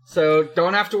 yes. So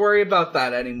don't have to worry about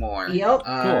that anymore. Yep.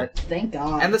 Cool. Thank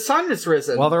God. And the sun is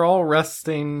risen. While they're all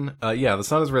resting, the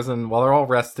sun has risen. While they're all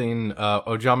resting,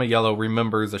 Ojama Yellow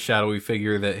remembers a shadowy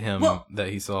figure that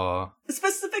he saw.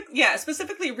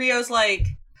 specifically Rio's like,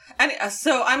 and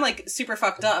so I'm like super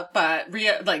fucked up, but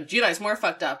Rio, like Jedi's more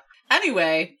fucked up.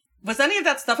 Anyway, was any of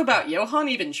that stuff about Johan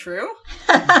even true?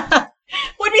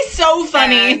 Would be so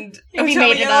funny And if he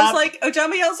made it up.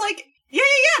 Ojamiel's like, yeah,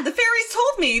 the fairies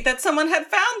told me that someone had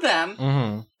found them.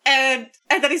 Mm-hmm. And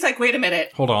then he's like, wait a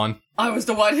minute. Hold on. I was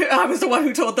the one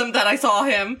who told them that I saw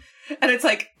him. And it's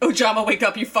like, Ojama, wake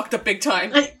up, you fucked up big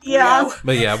time. Yeah. Rio.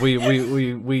 But yeah,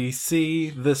 we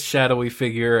see this shadowy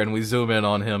figure and we zoom in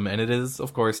on him, and it is,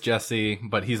 of course, Jesse,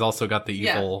 but he's also got the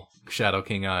evil Shadow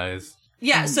King eyes.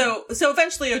 Yeah, so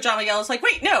eventually Ojama yells like,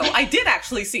 wait, no, I did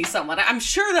actually see someone. I'm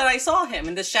sure that I saw him,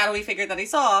 and this shadowy figure that he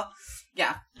saw,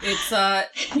 yeah, it's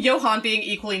Johan being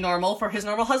equally normal for his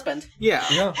normal husband.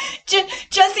 Yeah.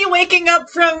 Jesse waking up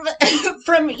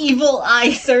from evil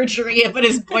eye surgery, but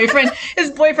his boyfriend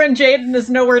Jaden is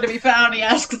nowhere to be found. He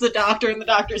asks the doctor, and the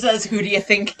doctor says, "Who do you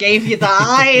think gave you the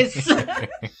eyes?"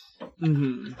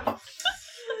 Mm-hmm.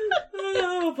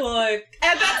 Oh boy.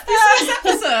 And that's this week's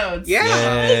episodes.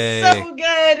 Yeah. Yay. So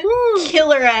good. Woo.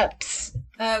 Killer eps.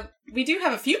 We do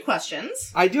have a few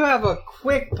questions. I do have a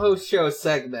quick post-show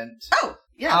segment. Oh,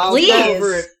 yeah. I'll please. go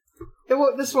over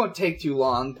it. This won't take too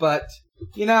long, but,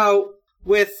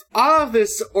 with all of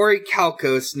this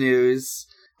Orichalcos news,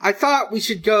 I thought we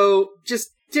should just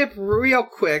dip real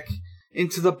quick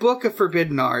into the Book of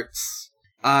Forbidden Arts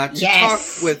to talk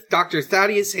with Dr.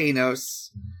 Thaddeus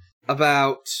Hanos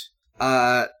about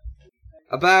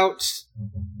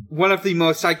one of the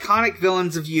most iconic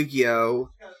villains of Yu-Gi-Oh!,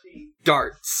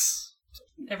 Darts.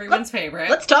 Everyone's favorite.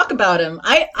 Let's talk about him.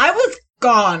 I was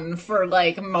gone for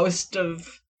most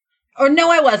of, or no,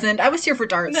 I wasn't. I was here for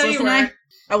Darts, No, you wasn't I? weren't.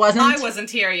 I wasn't. I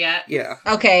wasn't here yet. Yeah.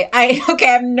 Okay, I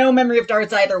have no memory of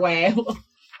Darts either way.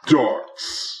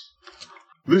 Darts.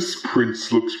 This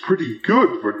prince looks pretty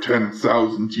good for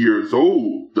 10,000 years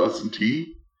old, doesn't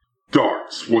he?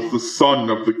 Darts was the son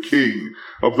of the king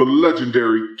of the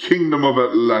legendary Kingdom of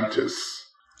Atlantis.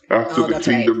 After the that's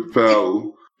kingdom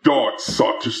fell, Darts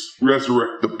sought to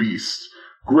resurrect the beast,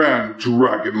 Grand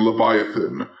Dragon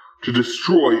Leviathan, to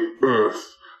destroy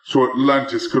Earth so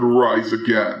Atlantis could rise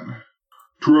again.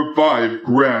 To revive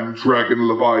Grand Dragon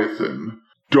Leviathan,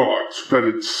 Darts fed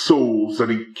its souls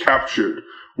that he captured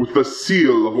with the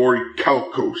seal of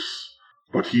Orichalcos,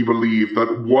 but he believed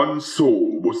that one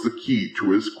soul was the key to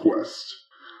his quest.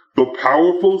 The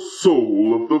powerful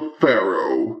soul of the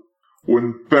Pharaoh.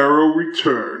 When Pharaoh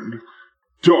returned,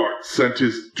 Darts sent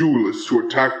his duelists to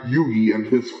attack Yugi and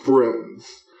his friends.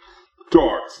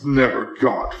 Darts never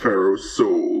got Pharaoh's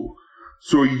soul,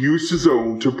 so he used his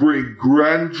own to bring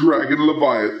Grand Dragon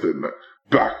Leviathan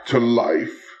back to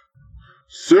life.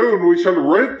 Soon we shall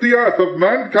rid the earth of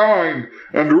mankind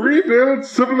and rebuild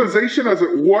civilization as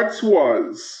it once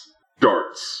was.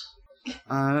 Darts.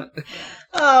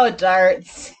 Oh,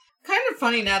 Darts. Kind of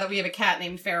funny now that we have a cat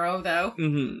named Pharaoh, though.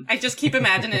 Mm-hmm. I just keep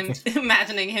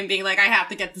imagining him being like, I have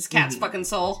to get this cat's fucking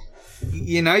soul.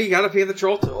 You gotta pay the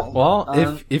troll toll. Well,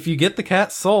 if you get the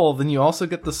cat's soul, then you also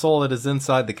get the soul that is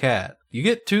inside the cat. You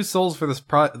get 2 souls for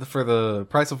the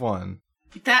price of 1.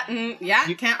 You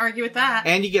can't argue with that.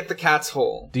 And you get the cat's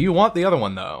hole. Do you want the other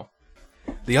one, though?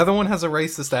 The other one has a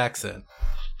racist accent.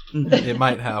 It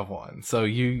might have one, so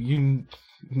you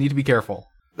need to be careful.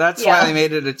 That's why they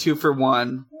made it a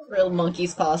 2-for-1. Real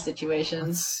monkey's paw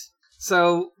situations.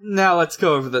 So now let's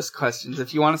go over those questions.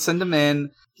 If you want to send them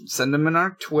in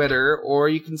on Twitter, or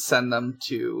you can send them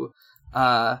to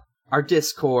our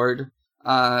Discord.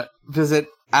 Visit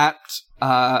at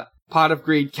Pot of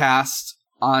Greed Cast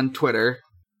on Twitter.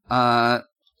 I'm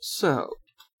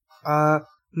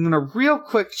gonna real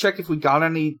quick check if we got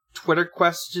any Twitter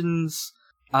questions.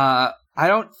 I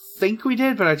don't think we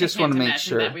did, but I just want to make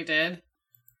sure. That we did.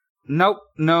 Nope,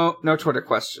 no Twitter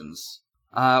questions.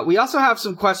 We also have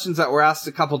some questions that were asked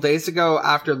a couple days ago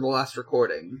after the last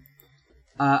recording.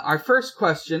 Our first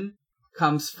question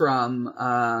comes from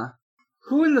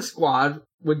who in the squad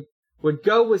would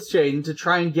go with Jaden to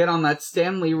try and get on that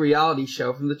Stan Lee reality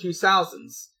show from the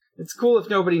 2000s? It's cool if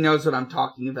nobody knows what I'm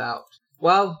talking about.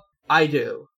 Well, I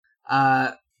do.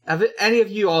 Have any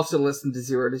of you also listened to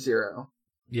 0 to 0?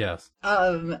 Yes.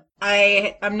 I'm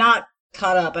not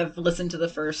caught up. I've listened to the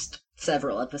first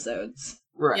several episodes.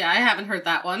 Right. Yeah, I haven't heard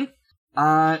that one.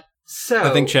 So I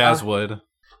think Chaz would.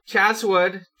 Chaz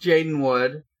would. Jaden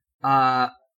would.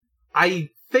 I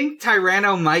think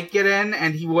Tyranno might get in,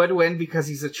 and he would win because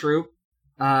he's a troop.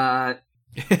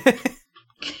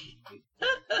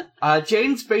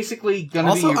 Jaden's basically gonna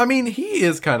Also, be... I mean, he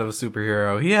is kind of a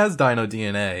superhero. He has Dino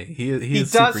DNA. He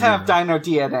does have Dino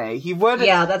DNA. He would...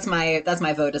 Yeah, that's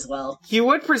my vote as well. He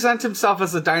would present himself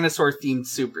as a dinosaur-themed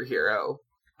superhero.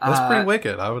 That's pretty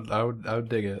wicked. I would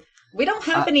dig it. We don't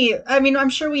have any. I mean, I'm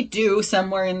sure we do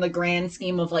somewhere in the grand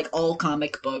scheme of like all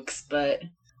comic books, but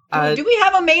do we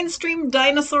have a mainstream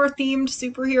dinosaur-themed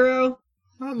superhero?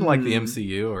 Not like the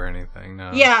MCU or anything.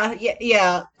 No.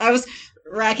 Yeah. I was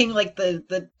racking like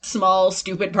the small,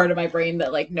 stupid part of my brain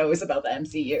that like knows about the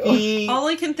MCU. All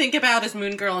I can think about is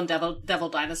Moon Girl and Devil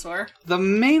Dinosaur. The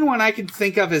main one I can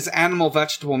think of is Animal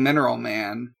Vegetable Mineral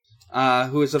Man,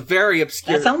 who is a very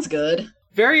obscure. That sounds good.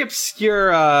 Very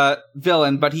obscure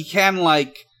villain, but he can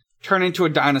like turn into a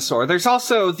dinosaur. There's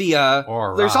also the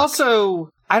Or a there's rock. also,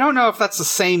 I don't know if that's the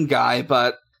same guy,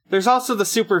 but there's also the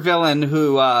super villain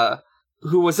who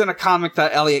was in a comic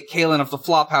that Elliot Kalin of the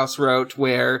Flophouse wrote,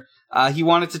 where he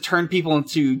wanted to turn people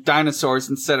into dinosaurs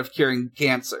instead of curing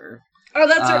cancer. Oh,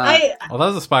 that's right. Well, that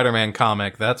was a Spider-Man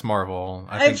comic. That's Marvel.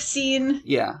 I've seen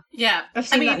Yeah.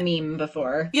 that meme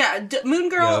before. Yeah, Moon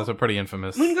Girl. Yeah, those are pretty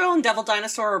infamous. Moon Girl and Devil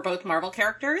Dinosaur are both Marvel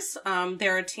characters.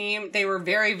 They're a team. They were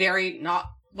very, very not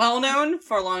well known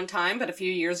for a long time, but a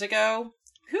few years ago,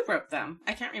 who wrote them?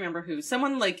 I can't remember who.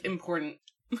 Someone like important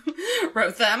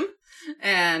wrote them,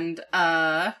 and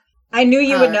I knew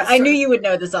you would know. I knew you would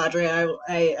know this, Audrey.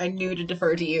 I knew to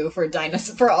defer to you for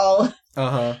for all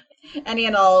any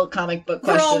and all comic book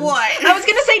For questions. all what? I was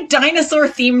gonna say dinosaur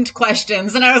themed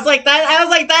questions, and I was like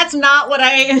that's not what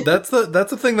I. That's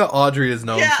the thing that Audrey is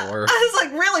known for. I was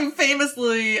like really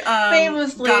famously.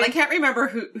 God, I can't remember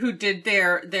who did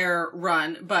their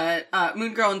run, but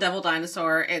Moon Girl and Devil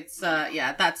Dinosaur. It's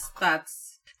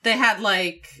that's they had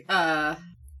like a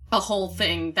whole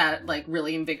thing that like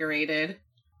really invigorated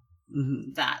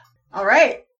that. All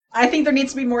right. I think there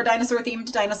needs to be more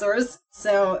dinosaur-themed dinosaurs,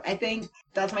 so I think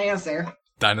that's my answer.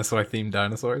 Dinosaur-themed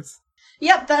dinosaurs?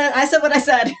 Yep, I said what I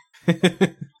said.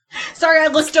 Sorry, I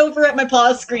looked over at my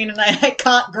pause screen and I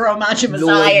caught Goro Majima's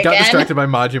eye Got again. distracted by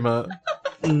Majima.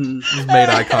 Just made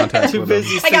eye contact Too with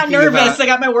busy. him. I got thinking nervous. about- I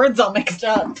got my words all mixed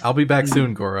up. I'll be back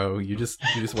soon, Goro. You just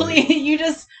Please, wait. you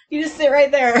just sit right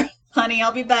there, honey.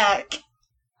 I'll be back.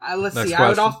 Let's Next see. I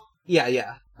would question.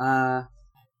 Yeah.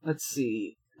 Let's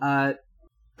see.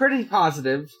 Pretty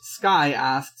positive. Sky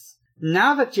asks,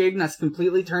 now that Jaden has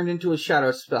completely turned into a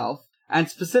shadow spell, and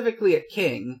specifically a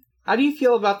king, how do you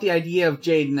feel about the idea of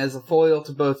Jaden as a foil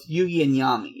to both Yugi and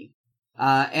Yami?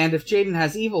 And if Jaden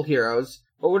has evil heroes,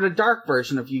 what would a dark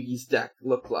version of Yugi's deck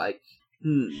look like?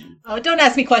 Oh, don't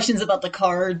ask me questions about the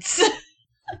cards.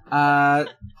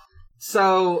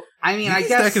 So, I mean, I His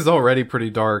guess... deck is already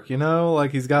pretty dark, you know? Like,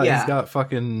 he's got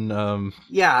fucking,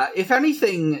 Yeah, if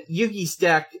anything, Yugi's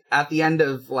deck at the end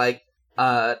of,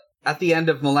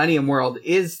 Millennium World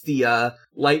is the,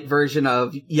 light version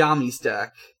of Yami's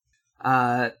deck.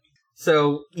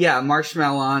 So, yeah,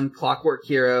 Marshmallon, Clockwork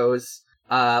Heroes,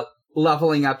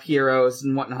 leveling up heroes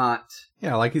and whatnot.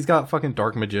 yeah, like, he's got fucking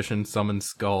Dark Magician, Summon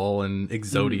Skull, and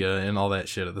Exodia, and all that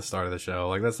shit at the start of the show.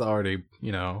 Like, that's already,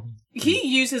 you know... He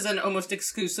uses an almost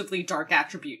exclusively dark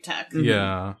attribute tech.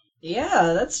 Yeah.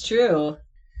 Yeah, that's true.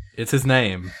 It's his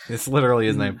name. It's literally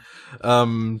his name.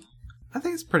 I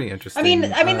think it's pretty interesting.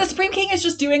 I mean, the Supreme King is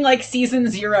just doing like season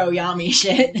 0 Yami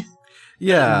shit.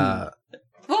 Yeah.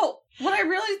 Well, what I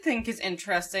really think is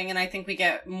interesting, and I think we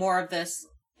get more of this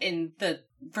in the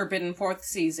Forbidden 4th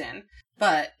season,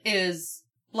 but is,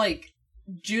 like,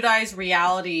 Judai's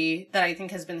reality that I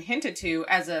think has been hinted to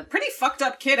as a pretty fucked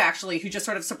up kid, actually, who just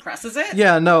sort of suppresses it.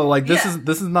 Yeah, no, like, this Yeah.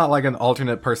 is not like an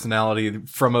alternate personality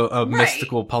from a Right.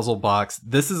 mystical puzzle box.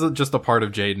 This is just a part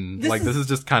of Jaden. This is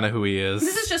just kind of who he is.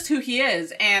 This is just who he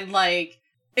is, and, like,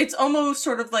 it's almost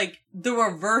sort of like the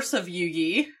reverse of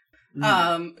Yugi,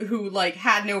 who, like,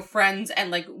 had no friends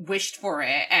and, like, wished for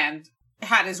it, and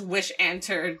had his wish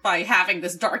answered by having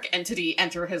this dark entity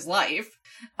enter his life.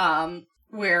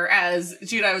 Whereas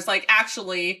Judai was like,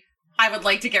 actually, I would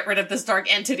like to get rid of this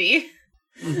dark entity.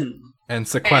 And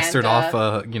sequestered And, off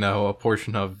a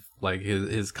portion of, like,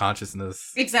 his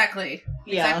consciousness. Exactly.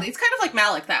 Yeah. Exactly. It's kind of like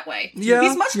Malik that way. Yeah,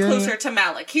 He's much yeah. closer to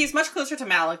Malik. He's much closer to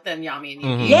Malik than Yami and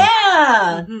Yugi. Mhm.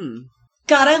 Yeah.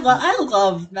 God, I Mm-hmm.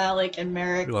 love Malik and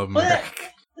Merrick. We love What-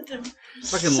 Merrick.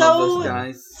 Fucking love those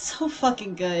guys. So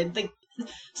fucking good. Like,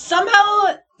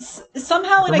 somehow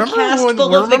in a cast when, full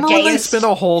of the remember when they gayest. spent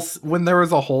when there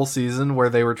was a whole season where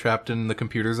they were trapped in the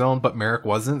computer zone, but Merrick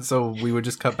wasn't, so we would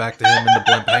just cut back to him in the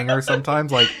blimp hangar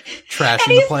sometimes, like, trashing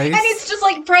the place. And he's just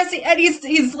like pressing, and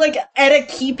he's like at a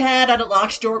keypad at a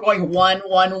locked door going 1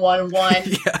 1 1 1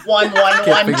 Yeah. 1 1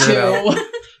 1 figure it 2.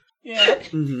 Yeah.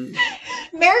 Mhm.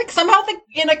 Merrick somehow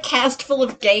in a cast full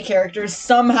of gay characters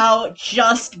somehow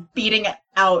just beating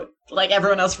out like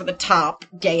everyone else for the top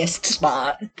gayest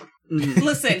spot.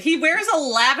 Listen, he wears a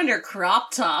lavender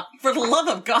crop top, for the love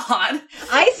of God.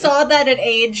 I saw that at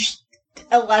age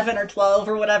 11 or 12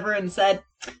 or whatever and said,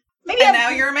 maybe And now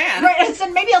you're a man. Right, I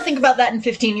said, maybe I'll think about that in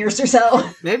 15 years or so.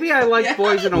 Maybe I like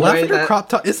boys in a way Lavender that... crop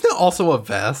top. Isn't it also a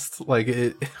vest? Like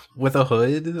it with a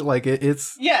hood? Like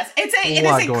it's Yes, it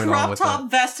lot is a going on crop with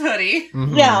top vest hoodie,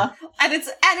 mhm. Yeah, and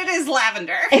it is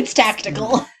lavender. it's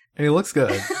tactical. And he looks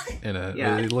good in it.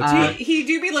 Yeah. He looks Uh, good. He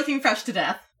do be looking fresh to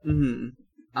death.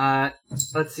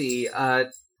 Let's see.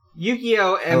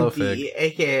 Yu-Gi-Oh! Hello, MD, Fig.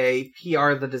 aka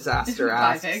PR the Disaster, Bye,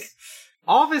 asks, Fig.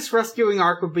 all this rescuing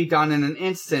arc would be done in an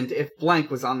instant if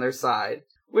blank was on their side.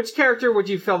 Which character would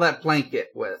you fill that blanket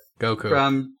with? Goku.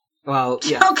 From, well,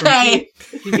 yeah. Okay.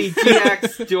 From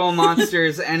GX, Dual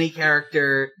Monsters, any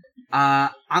character. I'm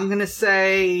gonna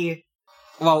say,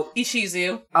 well,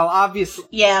 Ishizu. obviously,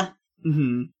 Yeah.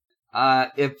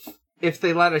 if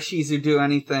they let a Shizu do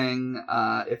anything,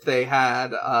 if they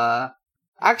had,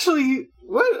 actually,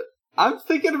 what? I'm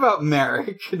thinking about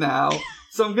Merrick now,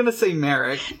 so I'm gonna say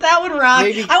Merrick. That would rock.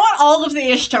 Maybe- I want all of the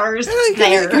Ishtars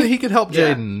there. He could help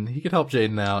Yeah. Jaden. He could help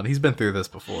Jaden out. He's been through this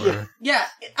before. Yeah,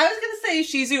 I was gonna say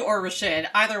Shizu or Rashid,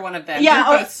 either one of them. Yeah,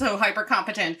 They're or- both so hyper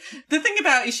competent. The thing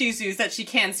about Ishizu is that she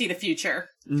can see the future,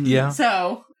 Yeah.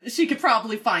 so she could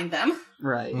probably find them.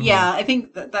 Right. Yeah, I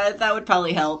think that would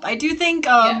probably help. I do think,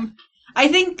 I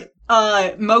think,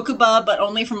 Mokuba, but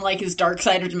only from, like, his Dark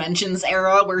Side of Dimensions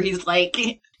era, where he's, like,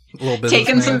 A little bit.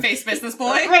 Taking Some some- face business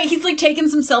boy. right, he's, like, taking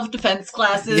some self-defense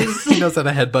classes. He knows how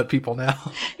to headbutt people now.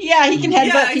 Yeah, he can headbutt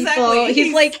Yeah, people. exactly.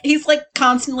 He's like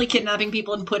constantly kidnapping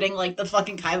people and putting like the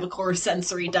fucking Kaiba Core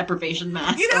sensory deprivation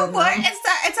mask. You know on what? them.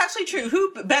 It's actually true.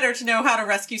 Who better to know how to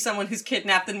rescue someone who's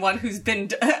kidnapped than one who's been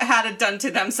had it done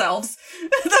to themselves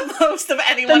the most of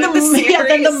anyone in the series? Yeah,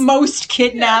 than the most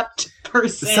kidnapped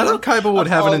person. Seto Kaiba would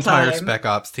of have an all entire time. Spec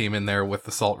Ops team in there with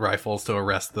assault rifles to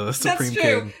arrest the Supreme That's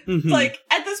true. King. Like,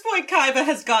 at this point, Kaiba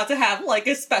has got to have, like,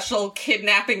 a special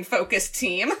kidnapping-focused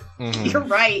team. Mhm. You're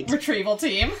right. Retrieval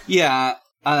team. Yeah,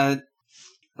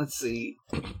 let's see.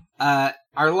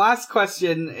 Our last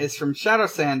question is from Shadow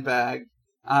Sandbag.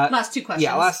 Last two questions.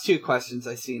 Yeah, last two questions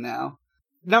I see now.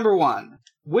 Number one,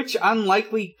 which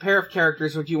unlikely pair of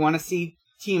characters would you want to see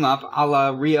team up a la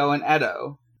Rio and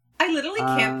Edo? I literally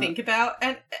can't think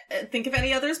of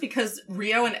any others because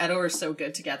Rio and Edo are so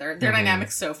good together. Their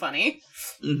dynamic's so funny.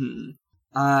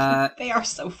 They are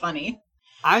so funny.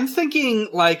 I'm thinking,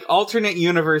 like, alternate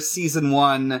universe season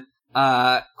 1,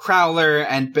 Crowler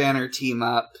and Banner team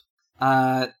up.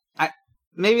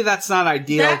 Maybe that's not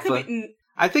ideal, That could but be...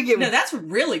 I think it No, would... that's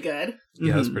really good.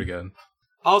 Yeah, that's pretty good.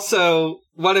 Also,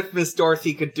 what if Miss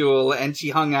Dorothy could duel and she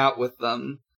hung out with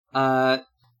them?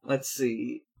 Let's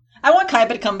see. I want Kaiba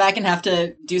to come back and have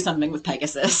to do something with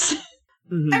Pegasus.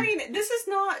 I mean, this is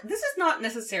not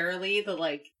necessarily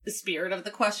the spirit of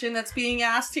the question that's being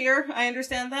asked here. I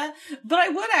understand that. But I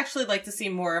would actually like to see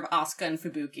more of Asuka and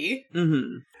Fubuki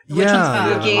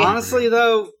Yeah. Fubuki? Honestly,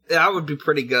 though, that would be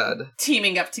pretty good.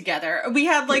 teaming up together. We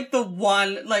had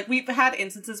we've had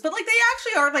instances, but they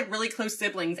actually are really close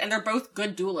siblings and they're both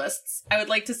good duelists. I would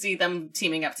like to see them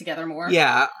teaming up together more.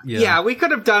 Yeah, we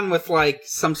could have done with,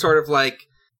 some sort of,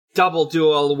 double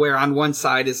duel where on one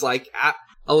side is,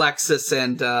 Alexis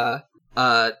and,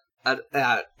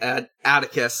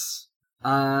 Atticus.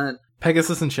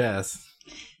 Pegasus and Chaz.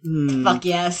 Fuck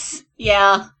yes.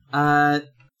 Yeah. Uh,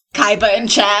 Kaiba and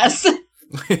Chaz.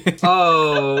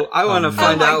 oh, I want to Oh,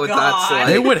 find my out what that's God. like.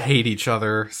 They would hate each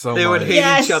other so They much. would hate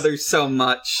Yes. each other so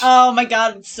much. Oh my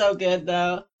god, it's so good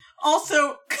though.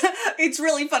 Also, it's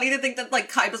really funny to think that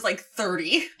Kaiba's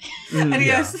 30, and he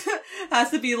Yeah.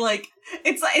 has to be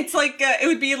it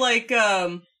would be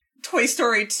Toy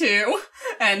Story 2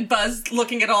 and Buzz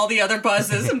looking at all the other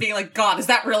Buzzes and being like, God, is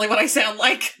that really what I sound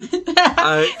like?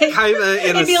 Kaiba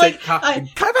in a It'd be like, sitcom.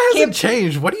 Kaiba hasn't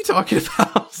changed. What are you talking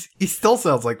about? He still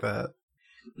sounds like that.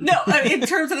 No, I mean, in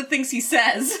terms of the things he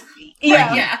says. yeah.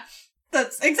 Right, yeah.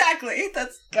 That's exactly.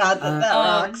 That's God, that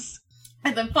rocks.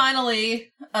 And then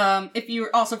finally, if you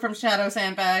were also from Shadow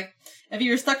Sandbag, if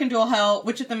you were stuck in Dual Hell,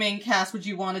 which of the main cast would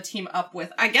you want to team up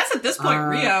with? I guess at this point,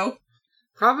 Rio.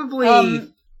 Probably.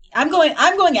 I'm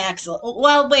going Axel.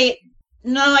 Well, wait.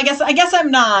 No, I guess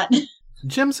I'm not.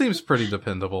 Jim seems pretty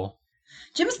dependable.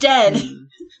 Jim's dead.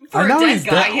 For I a know dead he's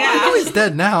guy, dead. yeah. I know he's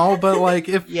dead now, but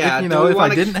if Yeah, if, do we if I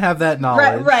wanna- didn't have that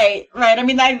knowledge, Right. I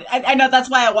mean, I know that's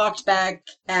why I walked back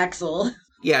Axel.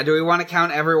 Yeah, do we want to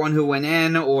count everyone who went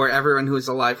in or everyone who's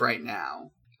alive right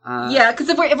now? Yeah, because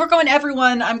if we're going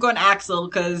everyone, I'm going Axel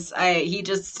because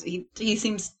he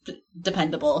seems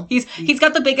dependable. He's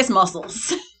got the biggest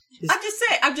muscles.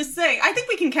 I'm just saying. I think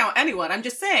we can count anyone. I'm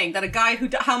just saying that a guy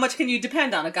how much can you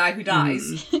depend on a guy who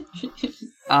dies?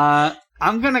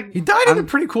 I'm gonna. he died in a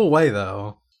pretty cool way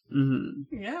though.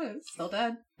 Mm-hmm. Yeah, it's still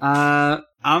dead.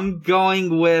 I'm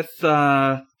going with,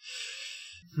 I'm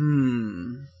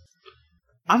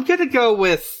gonna go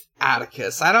with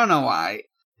Atticus. I don't know why.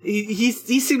 He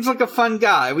seems like a fun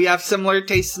guy. We have similar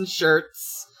tastes in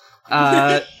shirts.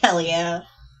 Hell yeah.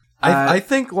 I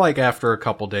think like after a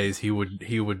couple days he would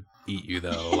eat you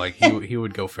though. Like he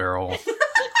would go feral.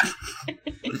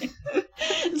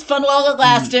 It's fun while it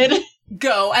lasted.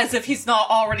 Go as if he's not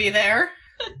already there.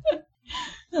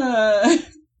 I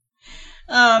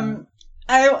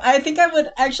think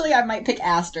I might pick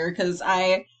Aster, because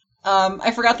I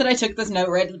forgot that I took this note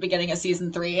right at the beginning of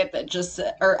season 3 that just,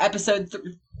 or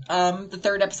the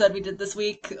third episode we did this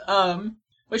week,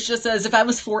 which just says, if I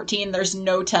was 14, there's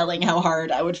no telling how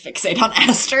hard I would fixate on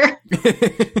Aster.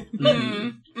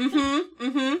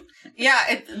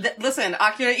 Yeah, listen,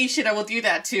 Akira Ishida will do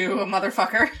that to a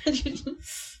motherfucker.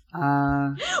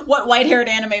 What white-haired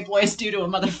anime boys do to a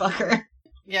motherfucker.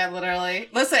 Yeah, literally.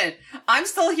 Listen, I'm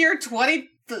still here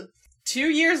 22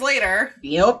 years later.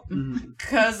 Yep.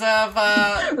 Because of,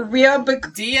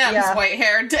 DM's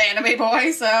white-haired anime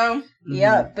boy, so...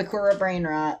 Yep, Bakura brain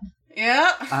rot.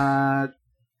 Yep. I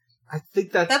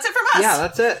think that's it from us. Yeah,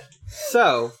 that's it.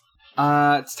 So,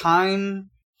 it's time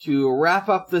to wrap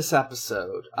up this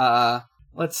episode.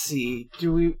 Let's see.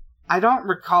 I don't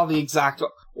recall the exact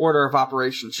order of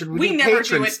operations. Should we do never patrons?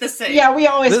 do it the same. Yeah, we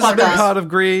always This has fuck been up. Pot of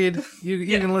Greed.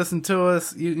 You can listen to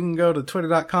us. You can go to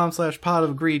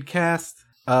twitter.com/potofgreedcast.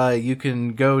 You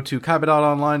can go to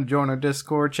kaiba.online to join our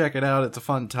Discord. Check it out. It's a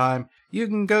fun time. You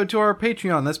can go to our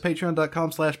Patreon. That's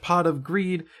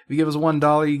patreon.com/potofgreed. If you give us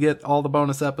 $1, you get all the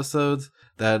bonus episodes.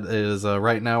 That is,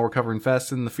 right now we're covering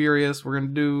Fast and the Furious. We're going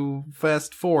to do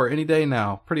Fast 4 any day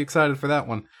now. Pretty excited for that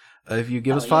one. If you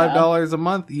give us $5 a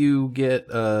month, you get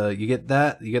that. You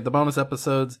get the bonus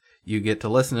episodes. You get to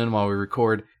listen in while we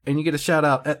record. And you get a shout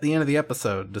out at the end of the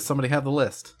episode. Does somebody have the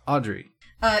list? Audrey.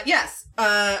 Yes.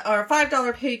 Our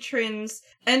 $5 patrons,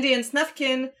 Andy and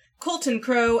Snufkin, Colton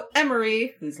Crow,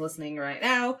 Emery, who's listening right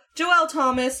now, Joelle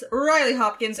Thomas, Riley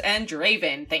Hopkins, and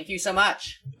Draven. Thank you so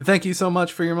much. Thank you so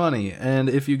much for your money. And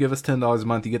if you give us $10 a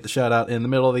month, you get the shout out in the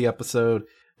middle of the episode.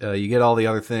 You get all the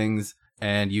other things.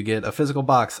 And you get a physical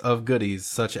box of goodies,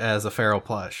 such as a feral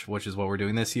plush, which is what we're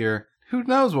doing this year. Who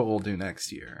knows what we'll do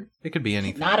next year? It could be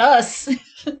anything. Not us.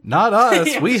 Not us.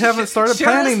 Yeah, we haven't started sure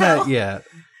planning as that hell. yet.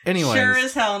 Anyways. Sure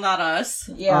as hell not us.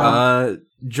 Yeah.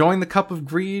 Join the Cup of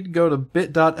Greed. Go to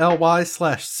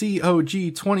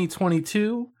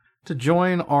bit.ly/COG2022 to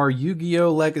join our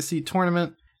Yu-Gi-Oh! Legacy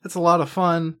tournament. It's a lot of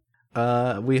fun.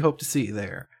 We hope to see you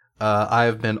there.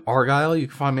 I've been Argyle. You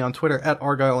can find me on Twitter at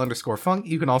Argyle_funk.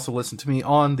 You can also listen to me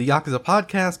on the Yakuza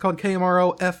podcast called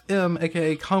KMRO FM,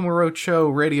 aka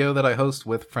Kamurocho Radio, that I host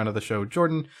with friend of the show,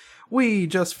 Jordan. We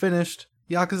just finished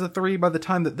Yakuza 3 by the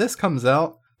time that this comes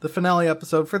out. The finale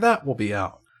episode for that will be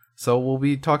out. So we'll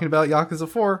be talking about Yakuza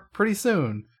 4 pretty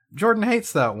soon. Jordan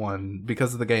hates that one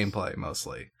because of the gameplay,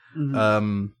 mostly.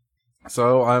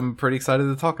 So I'm pretty excited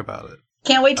to talk about it.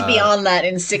 Can't wait to be on that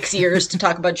in 6 years to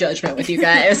talk about Judgment with you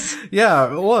guys. Yeah,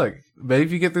 look, maybe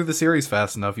if you get through the series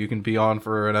fast enough, you can be on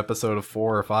for an episode of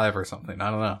 4 or 5 or something.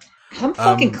 I don't know. I'm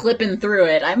fucking clipping through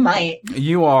it. I might.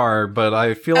 You are, but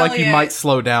I feel like you yeah. might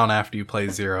slow down after you play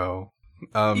 0.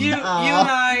 You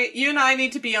and I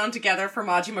need to be on together for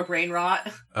Majima Brain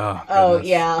Rot. Oh, goodness.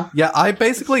 yeah. Yeah, I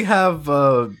basically have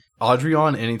Audrey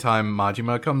on anytime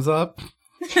Majima comes up.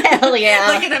 Hell yeah.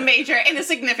 Like in a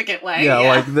significant way. Yeah,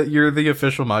 like you're the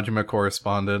official Majima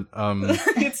correspondent.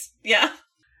 It's, yeah.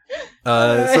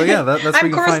 So yeah, that's where I'm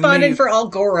you can find correspondent me. for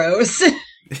all Goros.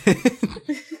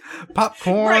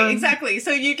 Popcorn. Right, exactly.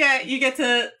 So you get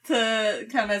to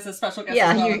come as a special guest.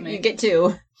 Yeah, as well with me. you get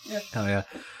two. Hell yeah.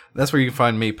 That's where you can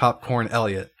find me, Popcorn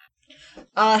Elliot.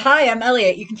 Hi, I'm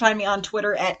Elliot. You can find me on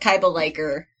Twitter at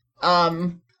KaibaLiker.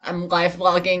 I'm live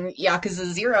vlogging Yakuza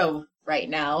 0 right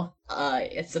now.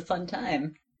 It's a fun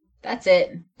time. That's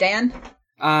it. Dan?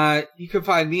 You can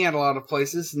find me at a lot of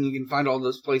places, and you can find all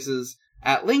those places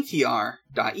at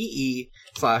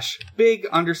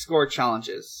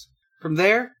linktr.ee/big_challenges. From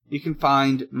there, you can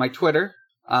find my Twitter,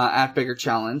 at Bigger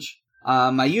Challenge,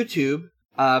 my YouTube,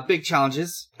 Big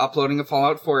Challenges, uploading a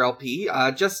Fallout 4 LP,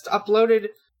 just uploaded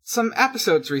some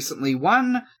episodes recently.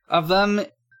 One of them,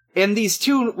 in these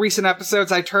 2 recent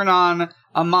episodes, I turn on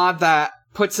a mod that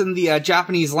puts in the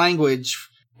Japanese language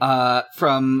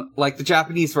from like the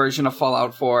Japanese version of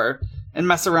Fallout 4 and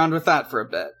mess around with that for a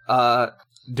bit.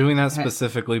 Doing that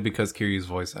specifically because Kiryu's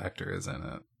voice actor is in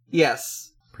it.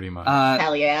 Yes. Pretty much.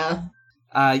 Hell yeah.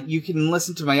 You can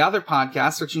listen to my other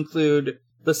podcasts, which include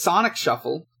The Sonic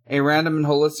Shuffle, a random and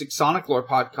holistic Sonic lore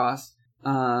podcast.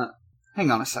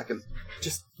 Hang on a second.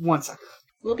 Just 1 second.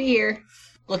 We'll be here,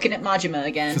 looking at Majima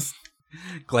again. Just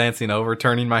glancing over,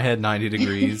 turning my head 90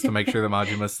 degrees to make sure that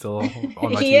Majima's still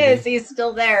on my He TV. is. He's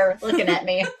still there, looking at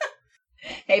me.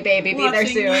 Hey, baby, be there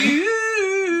soon.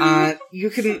 You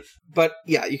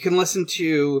can listen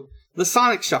to the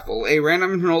Sonic Shuffle, a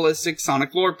random and holistic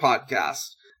Sonic lore podcast.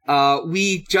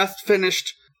 We just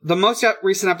finished the most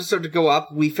recent episode to go up.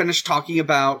 We finished talking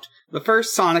about the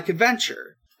first Sonic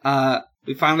adventure.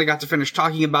 We finally got to finish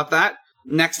talking about that.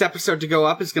 Next episode to go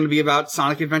up is going to be about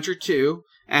Sonic Adventure 2,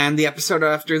 and the episode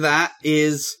after that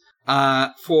is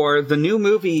for the new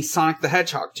movie Sonic the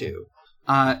Hedgehog 2.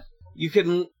 You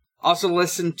can also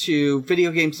listen to Video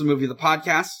Games the Movie the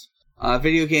Podcast,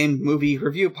 Video Game Movie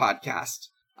Review Podcast.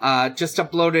 Just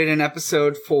uploaded an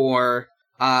episode for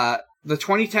the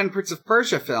 2010 Prince of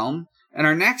Persia film, and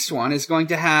our next one is going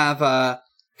to have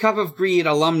Cup of Greed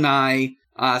alumni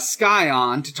Sky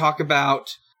on to talk about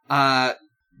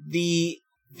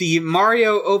the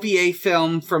Mario OVA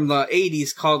film from the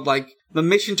 80s called, The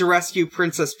Mission to Rescue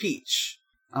Princess Peach.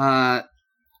 And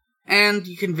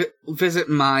you can visit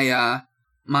my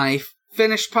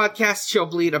finished podcast, Chill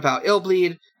Bleed, about Ill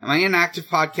Bleed, and my inactive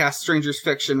podcast, Stranger's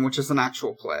Fiction, which is an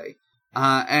actual play.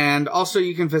 And also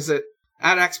you can visit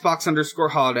at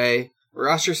Xbox_holiday, where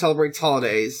Usher celebrates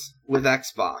holidays with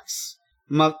Xbox.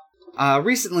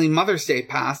 Recently, Mother's Day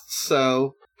passed,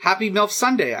 so happy MILF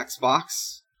Sunday,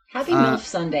 Xbox. Happy MILF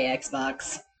Sunday,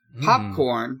 Xbox.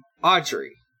 Popcorn,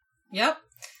 Audrey. Yep.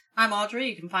 I'm Audrey.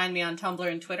 You can find me on Tumblr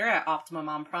and Twitter at Optimum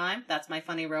on Prime. That's my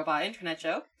funny robot internet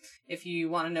joke. If you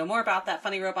want to know more about that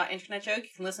funny robot internet joke, you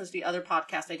can listen to the other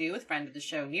podcast I do with friend of the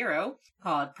show, Nero,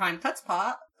 called Prime Cuts,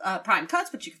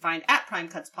 which you can find at Prime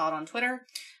Cuts Pod on Twitter.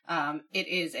 It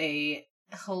is a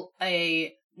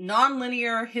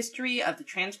non-linear history of the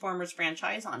Transformers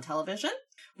franchise on television.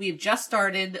 We've just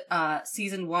started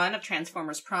season 1 of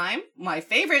Transformers Prime, my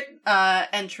favorite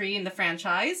entry in the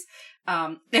franchise.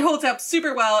 It holds up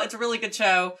super well. It's a really good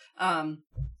show.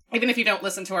 Even if you don't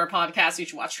listen to our podcast, you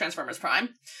should watch Transformers Prime.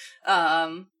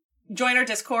 Join our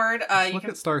Discord. Look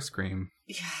at Starscream.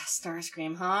 Yeah,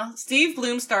 Starscream, huh? Steve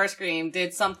Bloom Starscream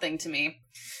did something to me.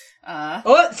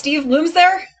 Steve Bloom's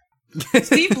there?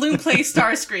 Steve Bloom plays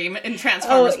Starscream in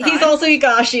Transformers Prime. He's also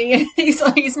Higashi.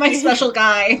 He's my special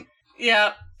guy.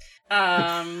 Yeah.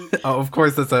 Of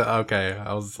course it's okay.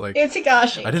 I was like, it's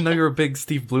Higashi. I didn't know you were a big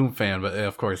Steve Bloom fan, but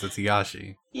of course it's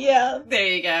Higashi. Yeah. There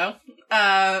you go.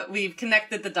 We've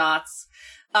connected the dots.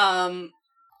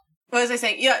 What was I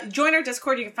saying? Yeah, join our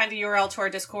Discord. You can find the URL to our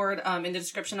Discord in the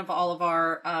description of all of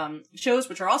our shows,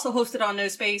 which are also hosted on No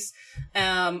Space,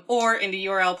 or in the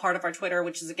URL part of our Twitter,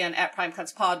 which is again at Prime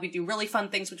Cuts Pod. We do really fun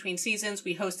things between seasons.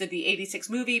 We hosted the 86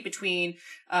 movie between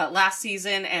last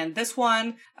season and this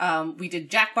one. We did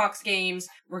Jackbox games.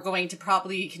 We're going to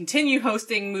probably continue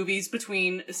hosting movies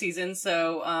between seasons.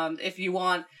 So if you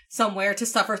want somewhere to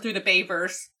suffer through the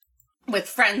Bayverse with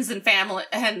friends and family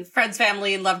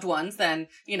and loved ones, then,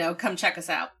 come check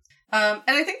us out. And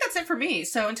I think that's it for me.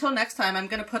 So until next time, I'm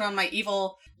going to put on my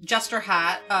evil jester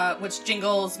hat, which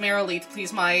jingles merrily to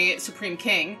please my supreme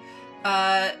king,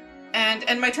 and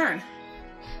end my turn.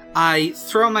 I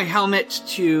throw my helmet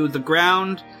to the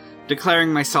ground,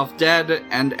 declaring myself dead,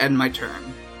 and end my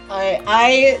turn.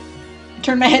 I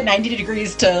turn my head 90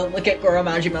 degrees to look at Goro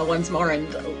Majima once more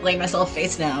and lay myself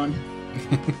face down.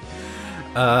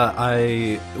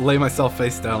 I lay myself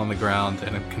face down on the ground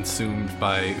and am consumed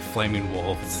by flaming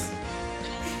wolves.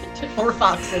 Or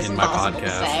foxes, in my impossible podcast. to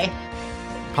say.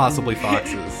 Possibly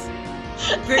foxes.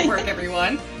 Great work,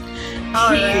 everyone.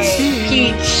 All right.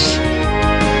 Peach.